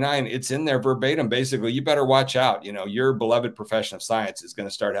 1999, it's in there verbatim. Basically, you better watch out. Your beloved profession of science is going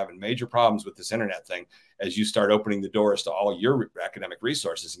to start having major problems with this internet thing as you start opening the doors to all your academic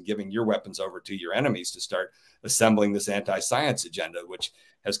resources and giving your weapons over to your enemies to start assembling this anti-science agenda, which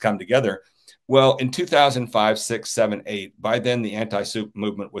has come together. Well, in 2005, 6, 7, 8, by then the anti-soup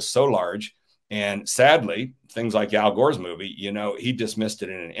movement was so large. And sadly, things like Al Gore's movie, he dismissed it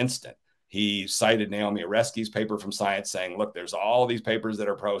in an instant. He cited Naomi Oreskes' paper from Science saying, look, there's all these papers that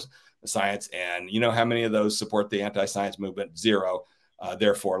are pro-science, and you know how many of those support the anti-science movement? Zero.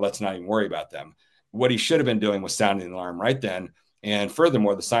 Therefore, let's not even worry about them. What he should have been doing was sounding the alarm right then. And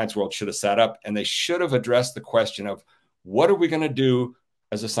furthermore, the science world should have sat up and they should have addressed the question of, what are we going to do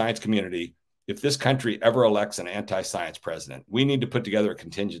as a science community if this country ever elects an anti-science president? We need to put together a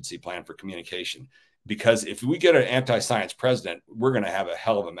contingency plan for communication, because if we get an anti-science president, we're going to have a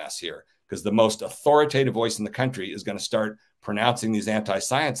hell of a mess here, because the most authoritative voice in the country is going to start pronouncing these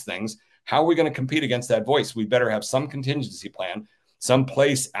anti-science things. How are we going to compete against that voice? We better have some contingency plan, some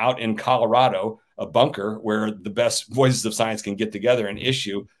place out in Colorado, a bunker where the best voices of science can get together and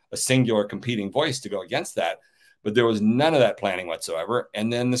issue a singular competing voice to go against that. But there was none of that planning whatsoever.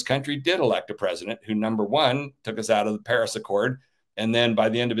 And then this country did elect a president who, number one, took us out of the Paris Accord. And then by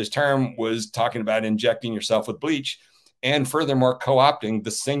the end of his term was talking about injecting yourself with bleach. And furthermore, co-opting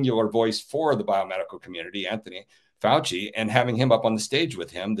the singular voice for the biomedical community, Anthony Fauci, and having him up on the stage with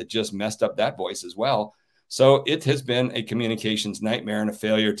him that just messed up that voice as well. So it has been a communications nightmare and a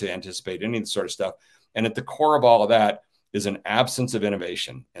failure to anticipate any of the sort of stuff. And at the core of all of that is an absence of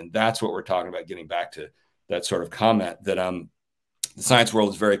innovation. And that's what we're talking about, getting back to that sort of comment that the science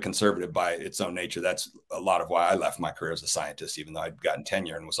world is very conservative by its own nature. That's a lot of why I left my career as a scientist, even though I'd gotten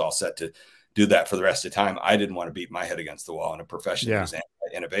tenure and was all set to do that for the rest of the time. I didn't want to beat my head against the wall in a profession that was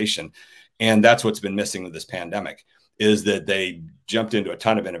anti-innovation. And that's what's been missing with this pandemic, is that they jumped into a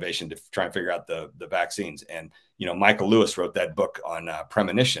ton of innovation to try and figure out the vaccines. And, Michael Lewis wrote that book on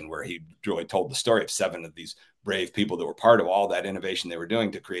premonition, where he really told the story of 7 of these brave people that were part of all that innovation they were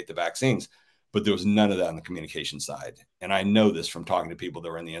doing to create the vaccines. But there was none of that on the communication side. And I know this from talking to people that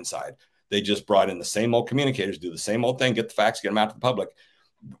were in the inside. They just brought in the same old communicators, do the same old thing, get the facts, get them out to the public.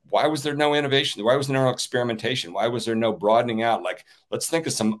 Why was there no innovation? Why was there no experimentation? Why was there no broadening out? Like, let's think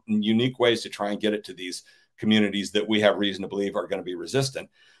of some unique ways to try and get it to these communities that we have reason to believe are going to be resistant.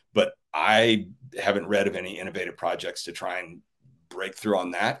 But I haven't read of any innovative projects to try and break through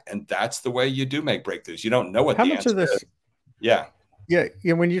on that. And that's the way you do make breakthroughs. You don't know what the answer is. Yeah. Yeah.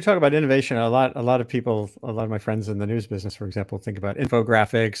 When you talk about innovation, a lot of people, a lot of my friends in the news business, for example, think about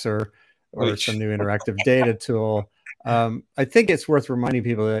infographics or some new interactive data tool. I think it's worth reminding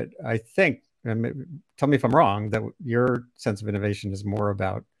people that I think, and tell me if I'm wrong, that your sense of innovation is more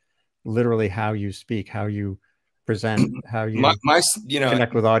about literally how you speak, how you present, how you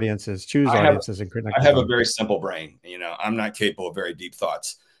connect with audiences, choose audiences, and connect. I have a very simple brain. I'm not capable of very deep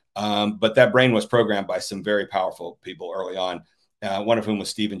thoughts, but that brain was programmed by some very powerful people early on. One of whom was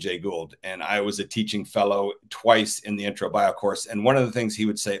Stephen Jay Gould. And I was a teaching fellow twice in the intro bio course. And one of the things he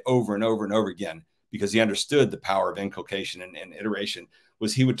would say over and over and over again, because he understood the power of inculcation and iteration,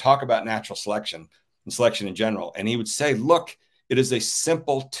 was he would talk about natural selection and selection in general. And he would say, look, it is a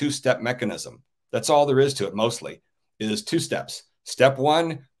simple 2-step mechanism. That's all there is to it. Mostly it is 2 steps. Step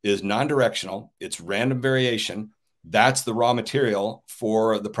 1 is non-directional. It's random variation. That's the raw material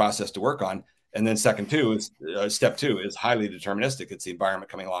for the process to work on. And then step 2 is highly deterministic. It's the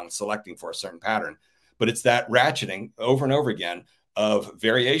environment coming along and selecting for a certain pattern. But it's that ratcheting over and over again of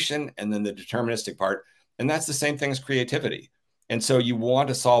variation and then the deterministic part. And that's the same thing as creativity. And so you want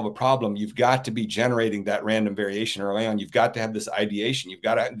to solve a problem, you've got to be generating that random variation early on. You've got to have this ideation. You've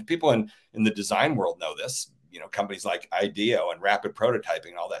got to, people in the design world know this, companies like IDEO and rapid prototyping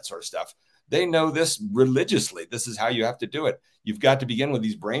and all that sort of stuff. They know this religiously. This is how you have to do it. You've got to begin with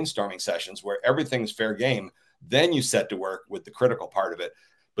these brainstorming sessions where everything's fair game. Then you set to work with the critical part of it.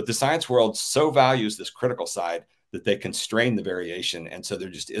 But the science world so values this critical side that they constrain the variation. And so there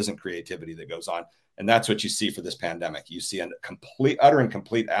just isn't creativity that goes on. And that's what you see for this pandemic. You see a utter and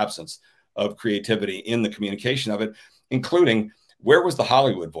complete absence of creativity in the communication of it, including where was the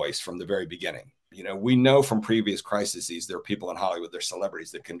Hollywood voice from the very beginning? You know, we know from previous crises, there are people in Hollywood, they're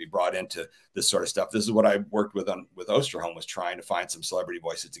celebrities that can be brought into this sort of stuff. This is what I worked with with Osterholm, was trying to find some celebrity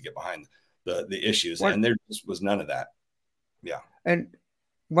voices to get behind the issues. And there just was none of that. Yeah. And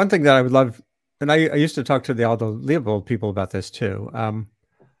one thing that I would love, and I used to talk to the Aldo Leopold people about this too.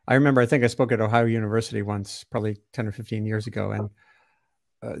 I remember, I think I spoke at Ohio University once, probably 10 or 15 years ago,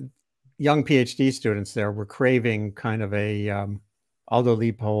 and young PhD students there were craving kind of a Aldo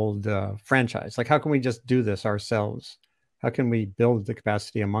Leopold franchise. Like, how can we just do this ourselves? How can we build the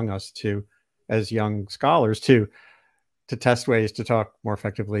capacity among us to, as young scholars, to test ways to talk more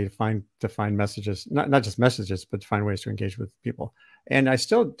effectively, to find messages, not just messages, but to find ways to engage with people. And I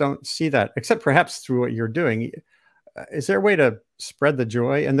still don't see that, except perhaps through what you're doing. Is there a way to spread the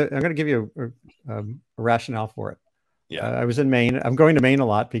joy? And I'm going to give you a rationale for it. Yeah, I was in Maine. I'm going to Maine a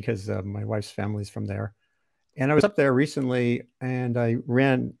lot because my wife's family's from there. And I was up there recently, and I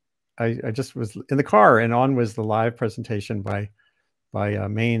just was in the car, and on was the live presentation by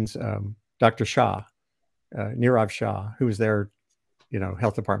Maine's Dr. Shah, Nirav Shah, who was their,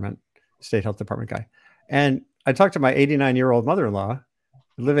 health department, state health department guy. And I talked to my 89-year-old mother-in-law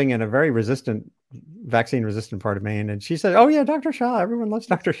living in a very vaccine-resistant part of Maine. And she said, "Oh yeah, Dr. Shah, everyone loves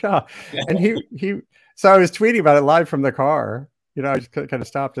Dr. Shah." And so I was tweeting about it live from the car. I just kind of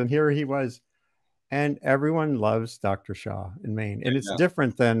stopped, and here he was. And everyone loves Dr. Shah in Maine. And it's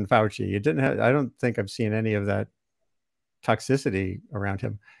different than Fauci. I don't think I've seen any of that toxicity around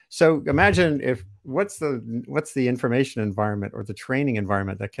him. So imagine what's the information environment or the training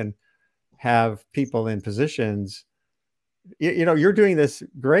environment that can have people in positions. You're doing this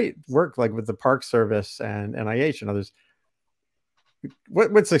great work, like with the Park Service and NIH and others.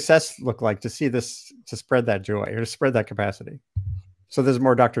 What would success look like to see this, to spread that joy or to spread that capacity? So there's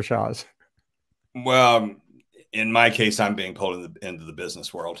more Dr. Shahs. Well, in my case, I'm being pulled into the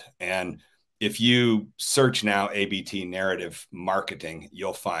business world. And if you search now ABT narrative marketing,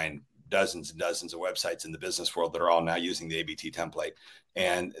 you'll find dozens and dozens of websites in the business world that are all now using the ABT template.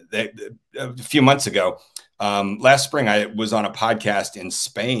 And a few months ago, last spring, I was on a podcast in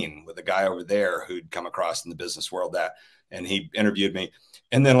Spain with a guy over there who'd come across in the business world and he interviewed me.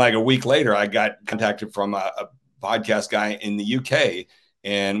 And then like a week later, I got contacted from a podcast guy in the UK,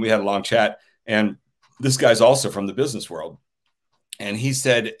 and we had a long chat. And this guy's also from the business world. And he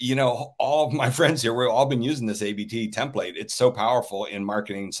said, all of my friends here, we've all been using this ABT template. It's so powerful in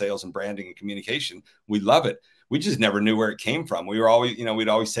marketing, sales, and branding and communication. We love it. We just never knew where it came from. We were always, we'd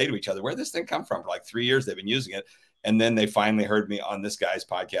always say to each other, where'd this thing come from? For like 3 years, they've been using it. And then they finally heard me on this guy's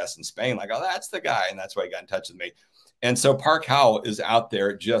podcast in Spain, like, oh, that's the guy. And that's why he got in touch with me. And so Park Howell is out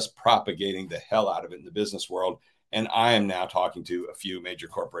there just propagating the hell out of it in the business world. And I am now talking to a few major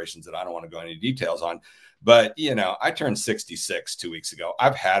corporations that I don't want to go into details on. But, I turned 66 2 weeks ago.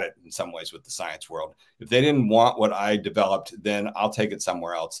 I've had it in some ways with the science world. If they didn't want what I developed, then I'll take it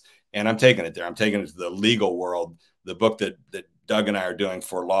somewhere else. And I'm taking it there. I'm taking it to the legal world. The book that Doug and I are doing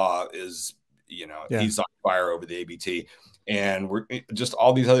for law is, he's on fire over the ABT. And we're just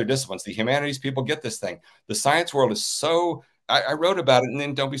all these other disciplines. The humanities people get this thing. The science world is so... I wrote about it, and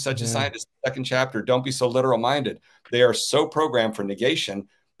then Don't Be Such a Scientist, second chapter, don't be so literal minded. They are so programmed for negation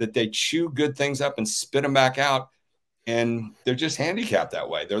that they chew good things up and spit them back out. And they're just handicapped that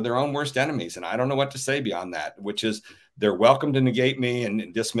way. They're their own worst enemies. And I don't know what to say beyond that, which is they're welcome to negate me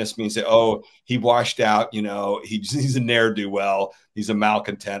and dismiss me and say, oh, he washed out, he's a ne'er-do-well, he's a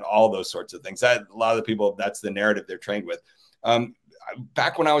malcontent, all those sorts of things. A lot of the people, that's the narrative they're trained with.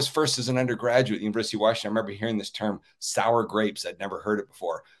 Back when I was first as an undergraduate at the University of Washington, I remember hearing this term, sour grapes. I'd never heard it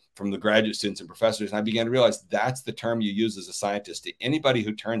before from the graduate students and professors. And I began to realize that's the term you use as a scientist to anybody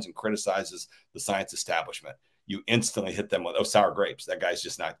who turns and criticizes the science establishment. You instantly hit them with, oh, sour grapes. That guy's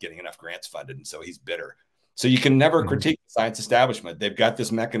just not getting enough grants funded, and so he's bitter. So you can never critique the science establishment. They've got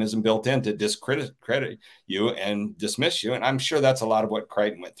this mechanism built in to discredit you and dismiss you. And I'm sure that's a lot of what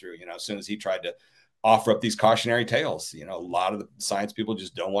Crichton went through, as soon as he tried to offer up these cautionary tales. A lot of the science people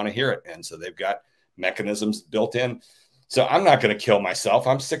just don't want to hear it. And so they've got mechanisms built in. So I'm not going to kill myself.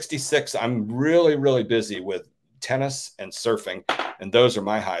 I'm 66. I'm really, really busy with tennis and surfing. And those are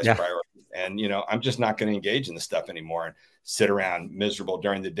my highest priorities. And, I'm just not going to engage in this stuff anymore and sit around miserable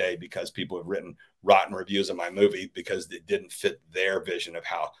during the day because people have written rotten reviews of my movie because it didn't fit their vision of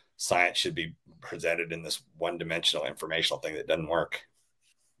how science should be presented in this one-dimensional informational thing that doesn't work.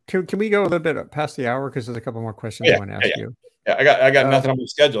 Can we go a little bit past the hour? Because there's a couple more questions I want to ask you. Yeah, I got nothing on my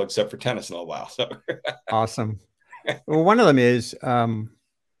schedule except for tennis in a while. So awesome. Well, one of them is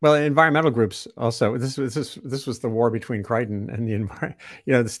well, environmental groups also. This was the war between Crichton and the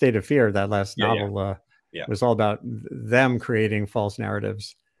the State of Fear. That last novel was all about them creating false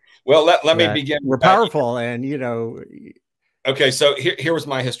narratives. Well, let me begin. We're powerful, and Okay, so here was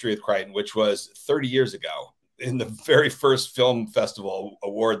my history with Crichton, which was 30 years ago in the very first film festival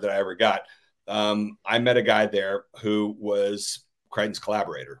award that I ever got. I met a guy there who was Crichton's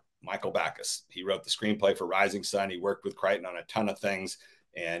collaborator, Michael Backus. He wrote the screenplay for Rising Sun. He worked with Crichton on a ton of things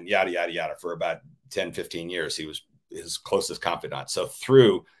and yada, yada, yada for about 10, 15 years. He was his closest confidant. So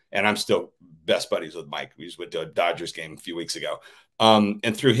and I'm still best buddies with Mike. We just went to a Dodgers game a few weeks ago.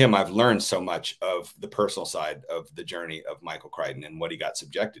 And through him, I've learned so much of the personal side of the journey of Michael Crichton and what he got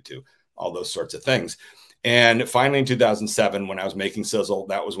subjected to, all those sorts of things. And finally, in 2007, when I was making Sizzle,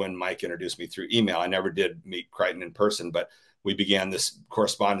 that was when Mike introduced me through email. I never did meet Crichton in person, but we began this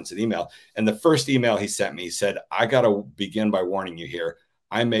correspondence in email. And the first email he sent me, he said, I got to begin by warning you here.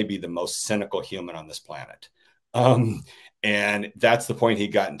 I may be the most cynical human on this planet. And that's the point he'd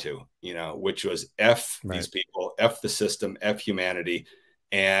gotten to, which was these people, F the system, F humanity.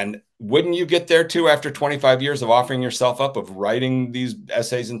 And wouldn't you get there too after 25 years of offering yourself up, of writing these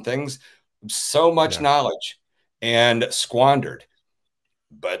essays and things? So much knowledge and squandered.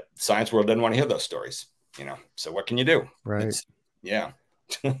 But science world doesn't want to hear those stories, So what can you do? Right.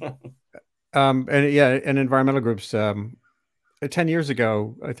 And environmental groups. 10 years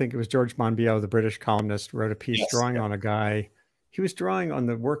ago, I think it was George Monbiot, the British columnist, wrote a piece drawing on a guy. He was drawing on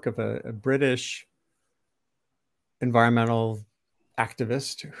the work of a British environmental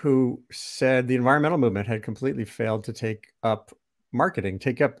activist who said the environmental movement had completely failed to take up marketing,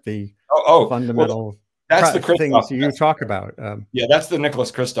 take up the fundamental that's the things you talk about. That's the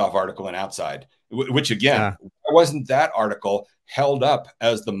Nicholas Kristof article in Outside, which again, wasn't that article held up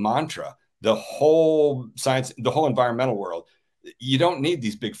as the mantra? The whole science, the whole environmental world, you don't need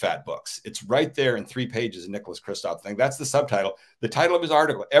these big fat books. It's right there in 3 pages, a Nicholas Kristof thing. That's the subtitle. The title of his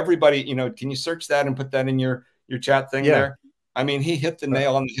article, everybody, can you search that and put that in your chat thing there? I mean, he hit the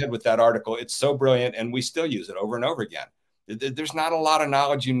nail on the head with that article. It's so brilliant, and we still use it over and over again. There's not a lot of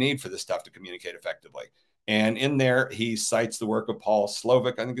knowledge you need for this stuff to communicate effectively. And in there, he cites the work of Paul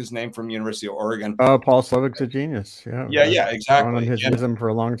Slovic, I think his name, from University of Oregon. Oh, Paul Slovic's a genius. Yeah, exactly. On his ism for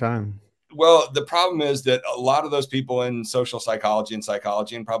a long time. Well, the problem is that a lot of those people in social psychology and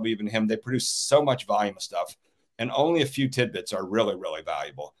psychology, and probably even him, they produce so much volume of stuff, and only a few tidbits are really, really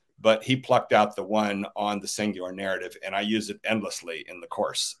valuable. But he plucked out the one on the singular narrative, and I use it endlessly in the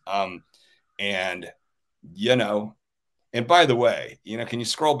course. And by the way, can you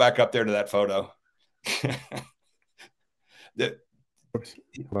scroll back up there to that photo?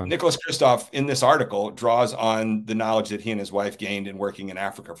 Nicholas Kristof in this article draws on the knowledge that he and his wife gained in working in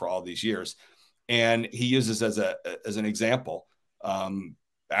Africa for all these years. And he uses as an example,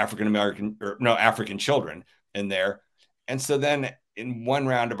 African children in there. And so then in one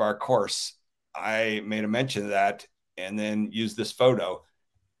round of our course, I made a mention of that and then used this photo.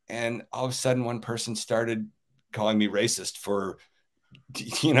 And all of a sudden one person started calling me racist for,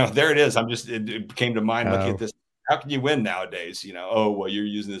 there it is. It came to mind looking at this. How can you win nowadays? Well, you're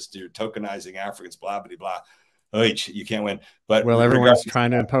using this, you're tokenizing Africans, blah, blah, blah. Oh, you can't win. But everyone's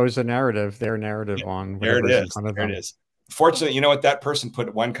trying to impose their narrative on whatever is in front of them. There it is. Fortunately, that person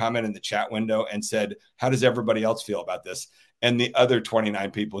put one comment in the chat window and said, how does everybody else feel about this? And the other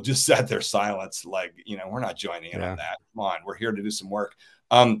 29 people just sat there silence, like, we're not joining in on that. Come on, we're here to do some work.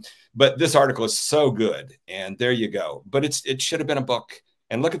 But this article is so good, and there you go. But it should have been a book.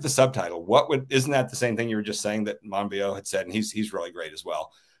 And look at the subtitle. Isn't that the same thing you were just saying that Monbiot had said? And he's really great as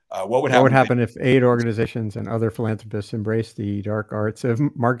well. What would happen if aid organizations and other philanthropists embrace the dark arts of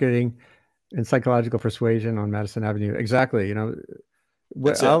marketing and psychological persuasion on Madison Avenue? Exactly.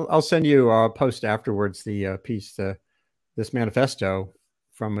 I'll send you a post afterwards, the piece, this manifesto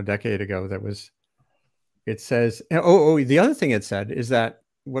from a decade ago it says, the other thing it said is that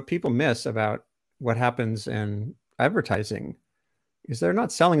what people miss about what happens in advertising is they're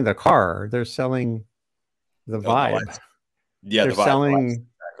not selling the car, they're selling the vibe. They're selling,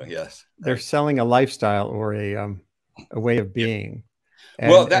 exactly, yes. They're selling a lifestyle or a way of being.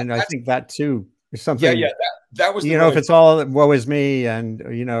 And I think that too is something. That was if it's all woe is me and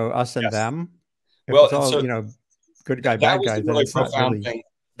us and them. It's all good guy, bad guy. Really profound thing.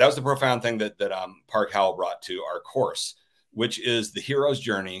 That was the profound thing that Park Howell brought to our course. which is the hero's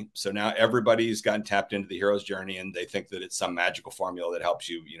journey. So now everybody's gotten tapped into the hero's journey, and they think that it's some magical formula that helps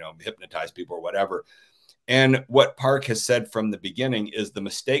you, hypnotize people or whatever. And what Park has said from the beginning is the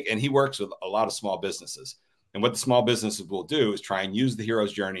mistake, and he works with a lot of small businesses. And what the small businesses will do is try and use the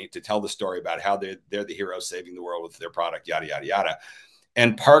hero's journey to tell the story about how they're the heroes saving the world with their product, yada, yada, yada.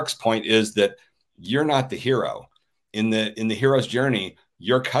 And Park's point is that you're not the hero. In the hero's journey,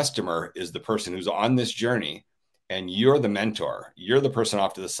 your customer is the person who's on this journey, and you're the mentor. You're the person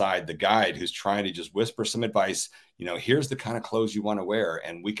off to the side, the guide who's trying to just whisper some advice. Here's the kind of clothes you want to wear,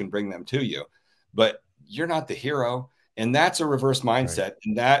 and we can bring them to you. But you're not the hero. And that's a reverse mindset. Right.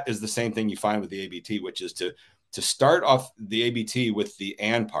 And that is the same thing you find with the ABT, which is to start off the ABT with the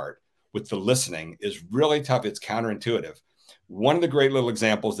and part, with the listening, is really tough. It's counterintuitive. One of the great little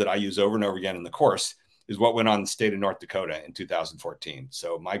examples that I use over and over again in the course is what went on in the state of North Dakota in 2014.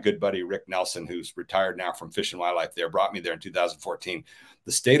 So my good buddy, Rick Nelson, who's retired now from Fish and Wildlife there, brought me there in 2014.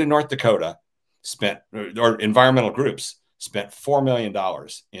 The state of North Dakota or environmental groups spent $4 million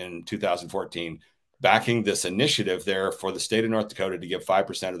in 2014 backing this initiative there for the state of North Dakota to give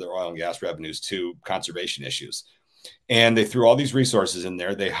 5% of their oil and gas revenues to conservation issues. And they threw all these resources in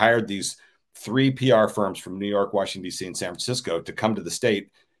there. They hired these 3 PR firms from New York, Washington, D.C., and San Francisco to come to the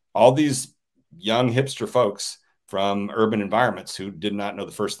state. All these young hipster folks from urban environments who did not know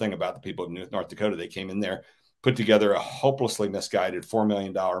the first thing about the people of North Dakota. They came in there, put together a hopelessly misguided $4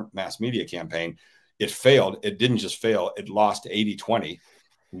 million mass media campaign. It failed. It didn't just fail. It lost 80-20.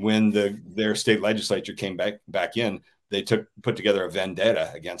 When their state legislature came back in, they put together a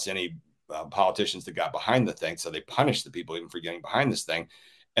vendetta against any politicians that got behind the thing. So they punished the people even for getting behind this thing.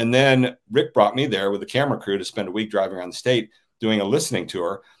 And then Rick brought me there with a camera crew to spend a week driving around the state doing a listening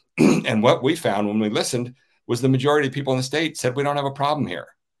tour. And what we found when we listened was the majority of people in the state said, we don't have a problem here.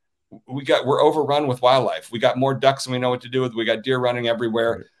 We're overrun with wildlife. We got more ducks than we know what to do with. We got deer running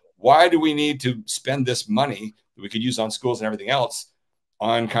everywhere. Right. Why do we need to spend this money that we could use on schools and everything else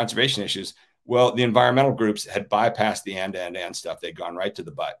on conservation issues? Well, the environmental groups had bypassed the and stuff. They'd gone right to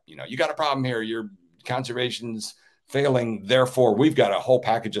the butt. You got a problem here. Your conservation's failing. Therefore, we've got a whole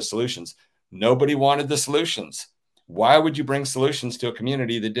package of solutions. Nobody wanted the solutions. Why would you bring solutions to a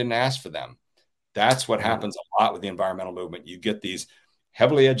community that didn't ask for them? That's what happens a lot with the environmental movement. You get these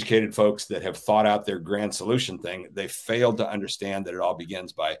heavily educated folks that have thought out their grand solution thing. They failed to understand that it all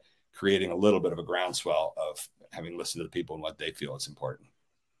begins by creating a little bit of a groundswell of having listened to the people and what they feel is important.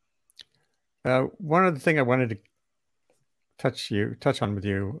 One other thing I wanted to touch on with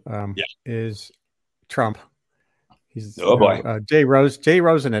you is Trump. He's Jay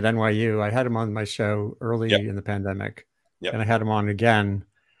Rosen at NYU. I had him on my show early in the pandemic, and I had him on again.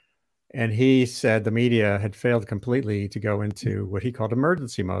 And he said the media had failed completely to go into what he called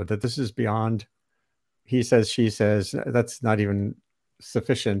emergency mode, that this is beyond, he says, she says, that's not even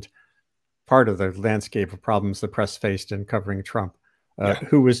sufficient part of the landscape of problems the press faced in covering Trump,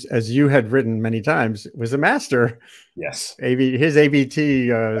 who was, as you had written many times, was a master. Yes. His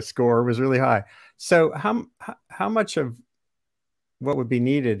ABT score was really high. So how much of what would be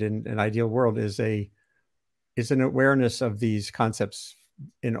needed in an ideal world is an awareness of these concepts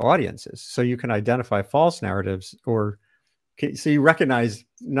in audiences, so you can identify false narratives, so you recognize,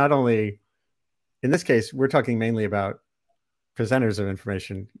 not only in this case, we're talking mainly about presenters of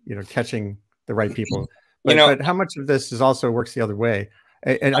information, catching the right people, but how much of this is also works the other way?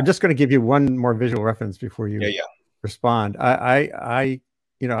 And I'm just going to give you one more visual reference before you respond. I've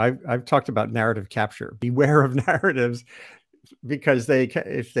talked about narrative capture. Beware of narratives, because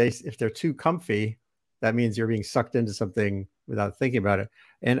if they're too comfy, that means you're being sucked into something without thinking about it.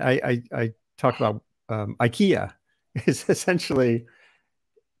 And I talk about IKEA. It's essentially,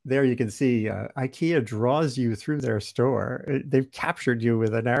 there you can see IKEA draws you through their store. They've captured you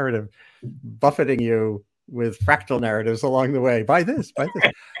with a narrative, buffeting you with fractal narratives along the way. Buy this, buy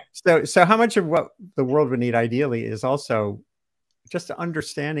this. So how much of what the world would need ideally is also just an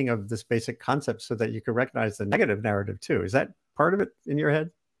understanding of this basic concept, so that you can recognize the negative narrative too? Is that part of it in your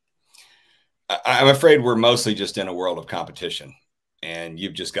head? I'm afraid we're mostly just in a world of competition, and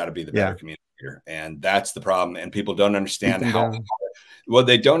you've just got to be the better communicator. And that's the problem. And people don't understand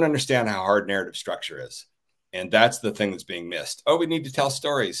they don't understand how hard narrative structure is. And that's the thing that's being missed. Oh, we need to tell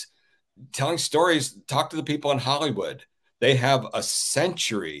stories. Telling stories, talk to the people in Hollywood. They have a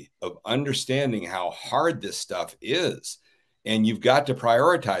century of understanding how hard this stuff is. And you've got to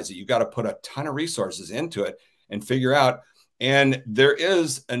prioritize it. You've got to put a ton of resources into it and figure out. And there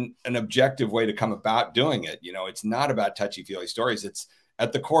is an objective way to come about doing it. It's not about touchy-feely stories. It's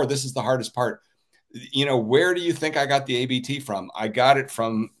at the core. This is the hardest part. Where do you think I got the ABT from? I got it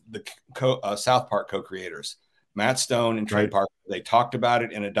from the South Park co-creators. Matt Stone and Trey Parker, they talked about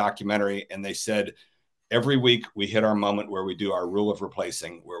it in a documentary, and they said, every week we hit our moment where we do our rule of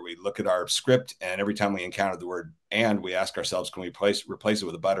replacing, where we look at our script, and every time we encounter the word "and," we ask ourselves, can we replace it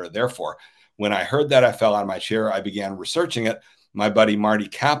with a "but" or "therefore"? When I heard that, I fell out of my chair. I began researching it. My buddy Marty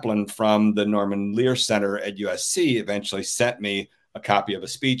Kaplan from the Norman Lear Center at USC eventually sent me a copy of a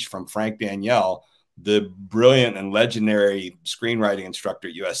speech from Frank Danielle, the brilliant and legendary screenwriting instructor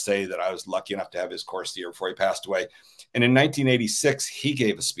at USC that I was lucky enough to have his course the year before he passed away. And in 1986, he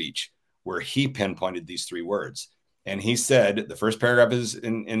gave a speech where he pinpointed these three words. And he said, the first paragraph is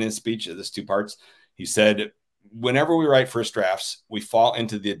in his speech, this 2 parts. He said, whenever we write first drafts, we fall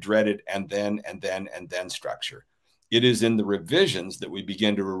into the dreaded and then structure. It is in the revisions that we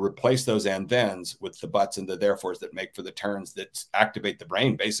begin to replace those and thens with the buts and the therefores that make for the turns that activate the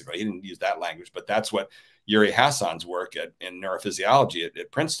brain, basically. He didn't use that language, but that's what Yuri Hassan's work in neurophysiology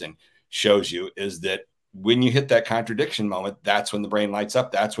at Princeton shows you, is that when you hit that contradiction moment, that's when the brain lights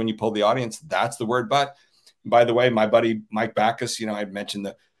up. That's when you pull the audience. That's the word "but." By the way, my buddy Mike Backus, I'd mentioned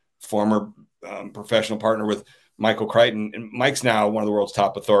the former professional partner with Michael Crichton, and Mike's now one of the world's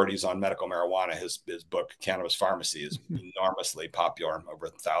top authorities on medical marijuana. His book, Cannabis Pharmacy, is enormously popular, over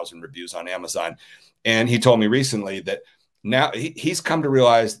 1,000 reviews on Amazon. And he told me recently that now he's come to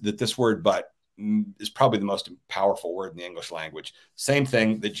realize that this word "but" is probably the most powerful word in the English language. Same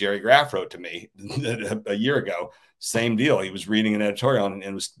thing that Jerry Graff wrote to me a year ago. Same deal. He was reading an editorial and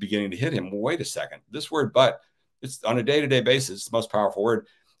it was beginning to hit him. Well, wait a second. This word "but," it's on a day-to-day basis, it's the most powerful word.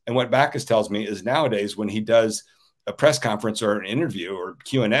 And what Backus tells me is nowadays when he does a press conference or an interview or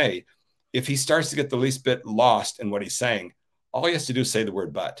Q&A, if he starts to get the least bit lost in what he's saying, all he has to do is say the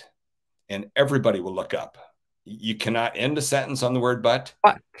word "but," and everybody will look up. You cannot end a sentence on the word "but."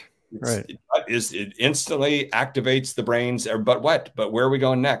 It instantly activates the brains. But what? But where are we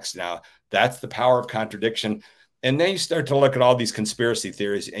going next? Now, that's the power of contradiction. And then you start to look at all these conspiracy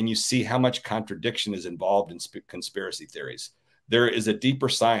theories and you see how much contradiction is involved in conspiracy theories. There is a deeper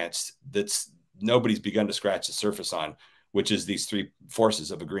science that's nobody's begun to scratch the surface on, which is these 3 forces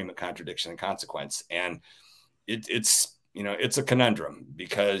of agreement, contradiction, and consequence. And it's a conundrum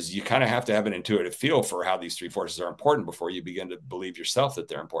because you kind of have to have an intuitive feel for how these 3 forces are important before you begin to believe yourself that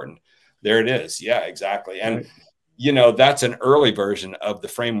they're important. There it is. Yeah, exactly. And, that's an early version of the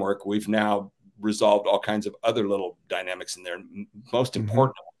framework. We've now resolved all kinds of other little dynamics in there. Most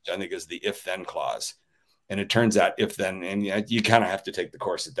important, I think, is the if-then clause. And it turns out if-then, and you kind of have to take the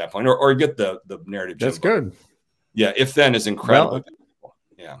course at that point or get the narrative. That's good. Yeah, if-then is incredible. Well,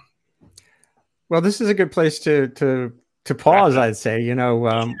 yeah. Well, this is a good place to pause, I'd say.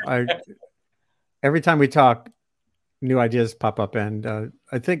 Every time we talk, new ideas pop up. And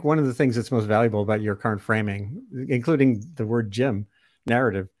I think one of the things that's most valuable about your current framing, including the word "gym"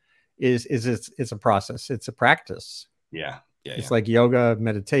 narrative, is it's a process. It's a practice. Yeah. It's like yoga,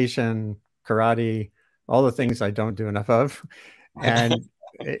 meditation, karate, all the things I don't do enough of. And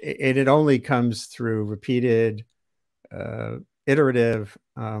it only comes through repeated, iterative,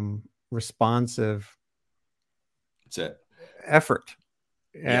 responsive effort.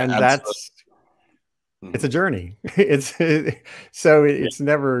 And it's a journey. It's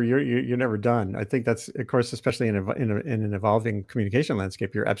never, you're never done. I think that's, of course, especially in an evolving communication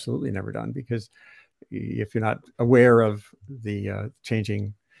landscape, you're absolutely never done, because if you're not aware of the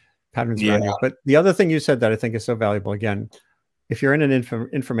changing patterns around you. But the other thing you said that I think is so valuable, again, if you're in an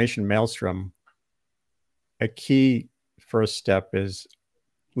information maelstrom, a key first step is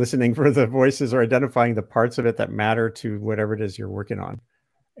listening for the voices or identifying the parts of it that matter to whatever it is you're working on,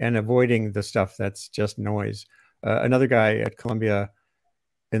 and avoiding the stuff that's just noise. Another guy at Columbia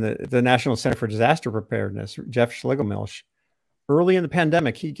in the National Center for Disaster Preparedness, Jeff Schlegelmilch, early in the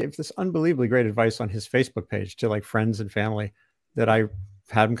pandemic, he gave this unbelievably great advice on his Facebook page to like friends and family that I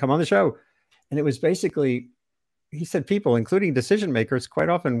had him come on the show. And it was basically, he said, people, including decision makers, quite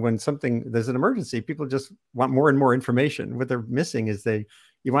often when there's an emergency, people just want more and more information. What they're missing is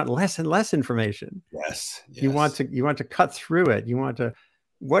you want less and less information. Yes. You want to cut through it. You want to,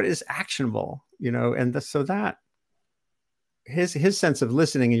 what is actionable, and so that his sense of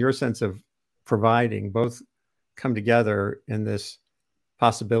listening and your sense of providing both come together in this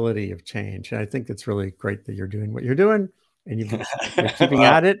possibility of change. And I think it's really great that you're doing what you're doing, and you're keeping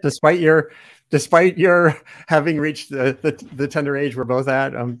at it despite your having reached the tender age we're both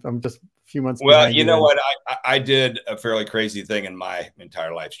at. I'm just a few months. Well, you know what? I did a fairly crazy thing in my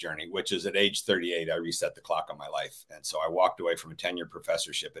entire life's journey, which is at age 38, I reset the clock on my life. And so I walked away from a tenured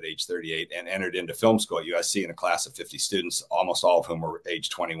professorship at age 38 and entered into film school at USC in a class of 50 students, almost all of whom were age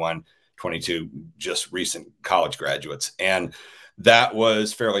 21, 22 just recent college graduates. And that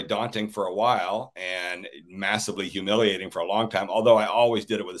was fairly daunting for a while and massively humiliating for a long time, although I always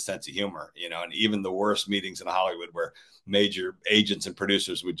did it with a sense of humor, you know, and even the worst meetings in Hollywood where major agents and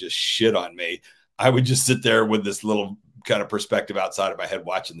producers would just shit on me, I would just sit there with this little kind of perspective outside of my head,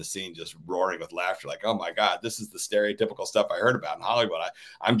 watching the scene, just roaring with laughter, like, oh my God, this is the stereotypical stuff I heard about in Hollywood.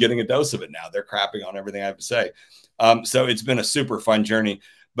 I'm getting a dose of it now. They're crapping on everything I have to say. So it's been a super fun journey.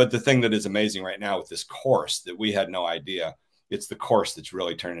 But the thing that is amazing right now with this course that we had no idea, it's the course that's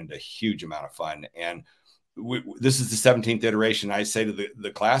really turned into a huge amount of fun. And this is the 17th iteration. I say to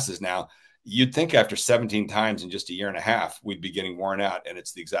the classes now, you'd think after 17 times in just a year and a half, we'd be getting worn out. And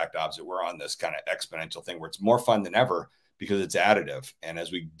it's the exact opposite. We're on this kind of exponential thing where it's more fun than ever because it's additive. And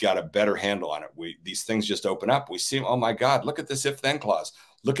as we got a better handle on it, these things just open up. We see, oh my God, look at this if-then clause.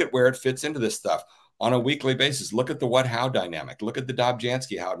 Look at where it fits into this stuff on a weekly basis. Look at the what-how dynamic. Look at the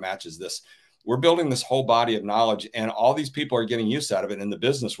Dobzhansky, how it matches this. We're building this whole body of knowledge, and all these people are getting use out of it in the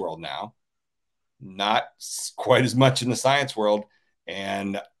business world now, not quite as much in the science world.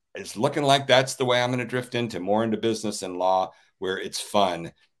 And it's looking like that's the way I'm going to drift into, more into business and law, where it's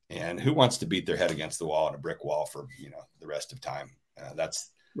fun. And who wants to beat their head against the wall and a brick wall for, you know, the rest of time?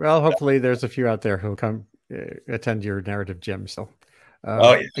 Well, hopefully there's a few out there who'll come attend your narrative gym. So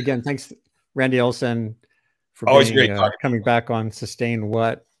again, thanks, Randy Olson, for always being, great coming back on Sustain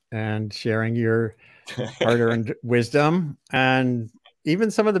What and sharing your hard-earned wisdom and even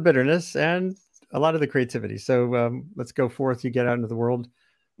some of the bitterness and a lot of the creativity. So let's go forth. You get out into the world.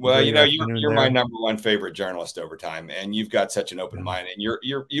 Well, you know, you're my number one favorite journalist over time, and you've got such an open mind, and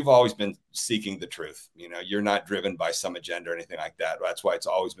you've always been seeking the truth. You know, you're not driven by some agenda or anything like that. That's why it's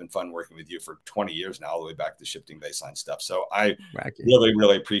always been fun working with you for 20 years now, all the way back to shifting baseline stuff. So I really,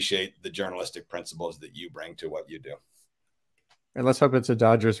 really appreciate the journalistic principles that you bring to what you do. And let's hope it's a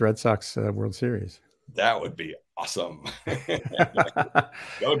Dodgers Red Sox World Series. That would be awesome.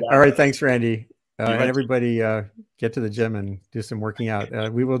 All right. Thanks, Randy. And everybody get to the gym and do some working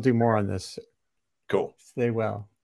out. We will do more on this. Cool. Stay well.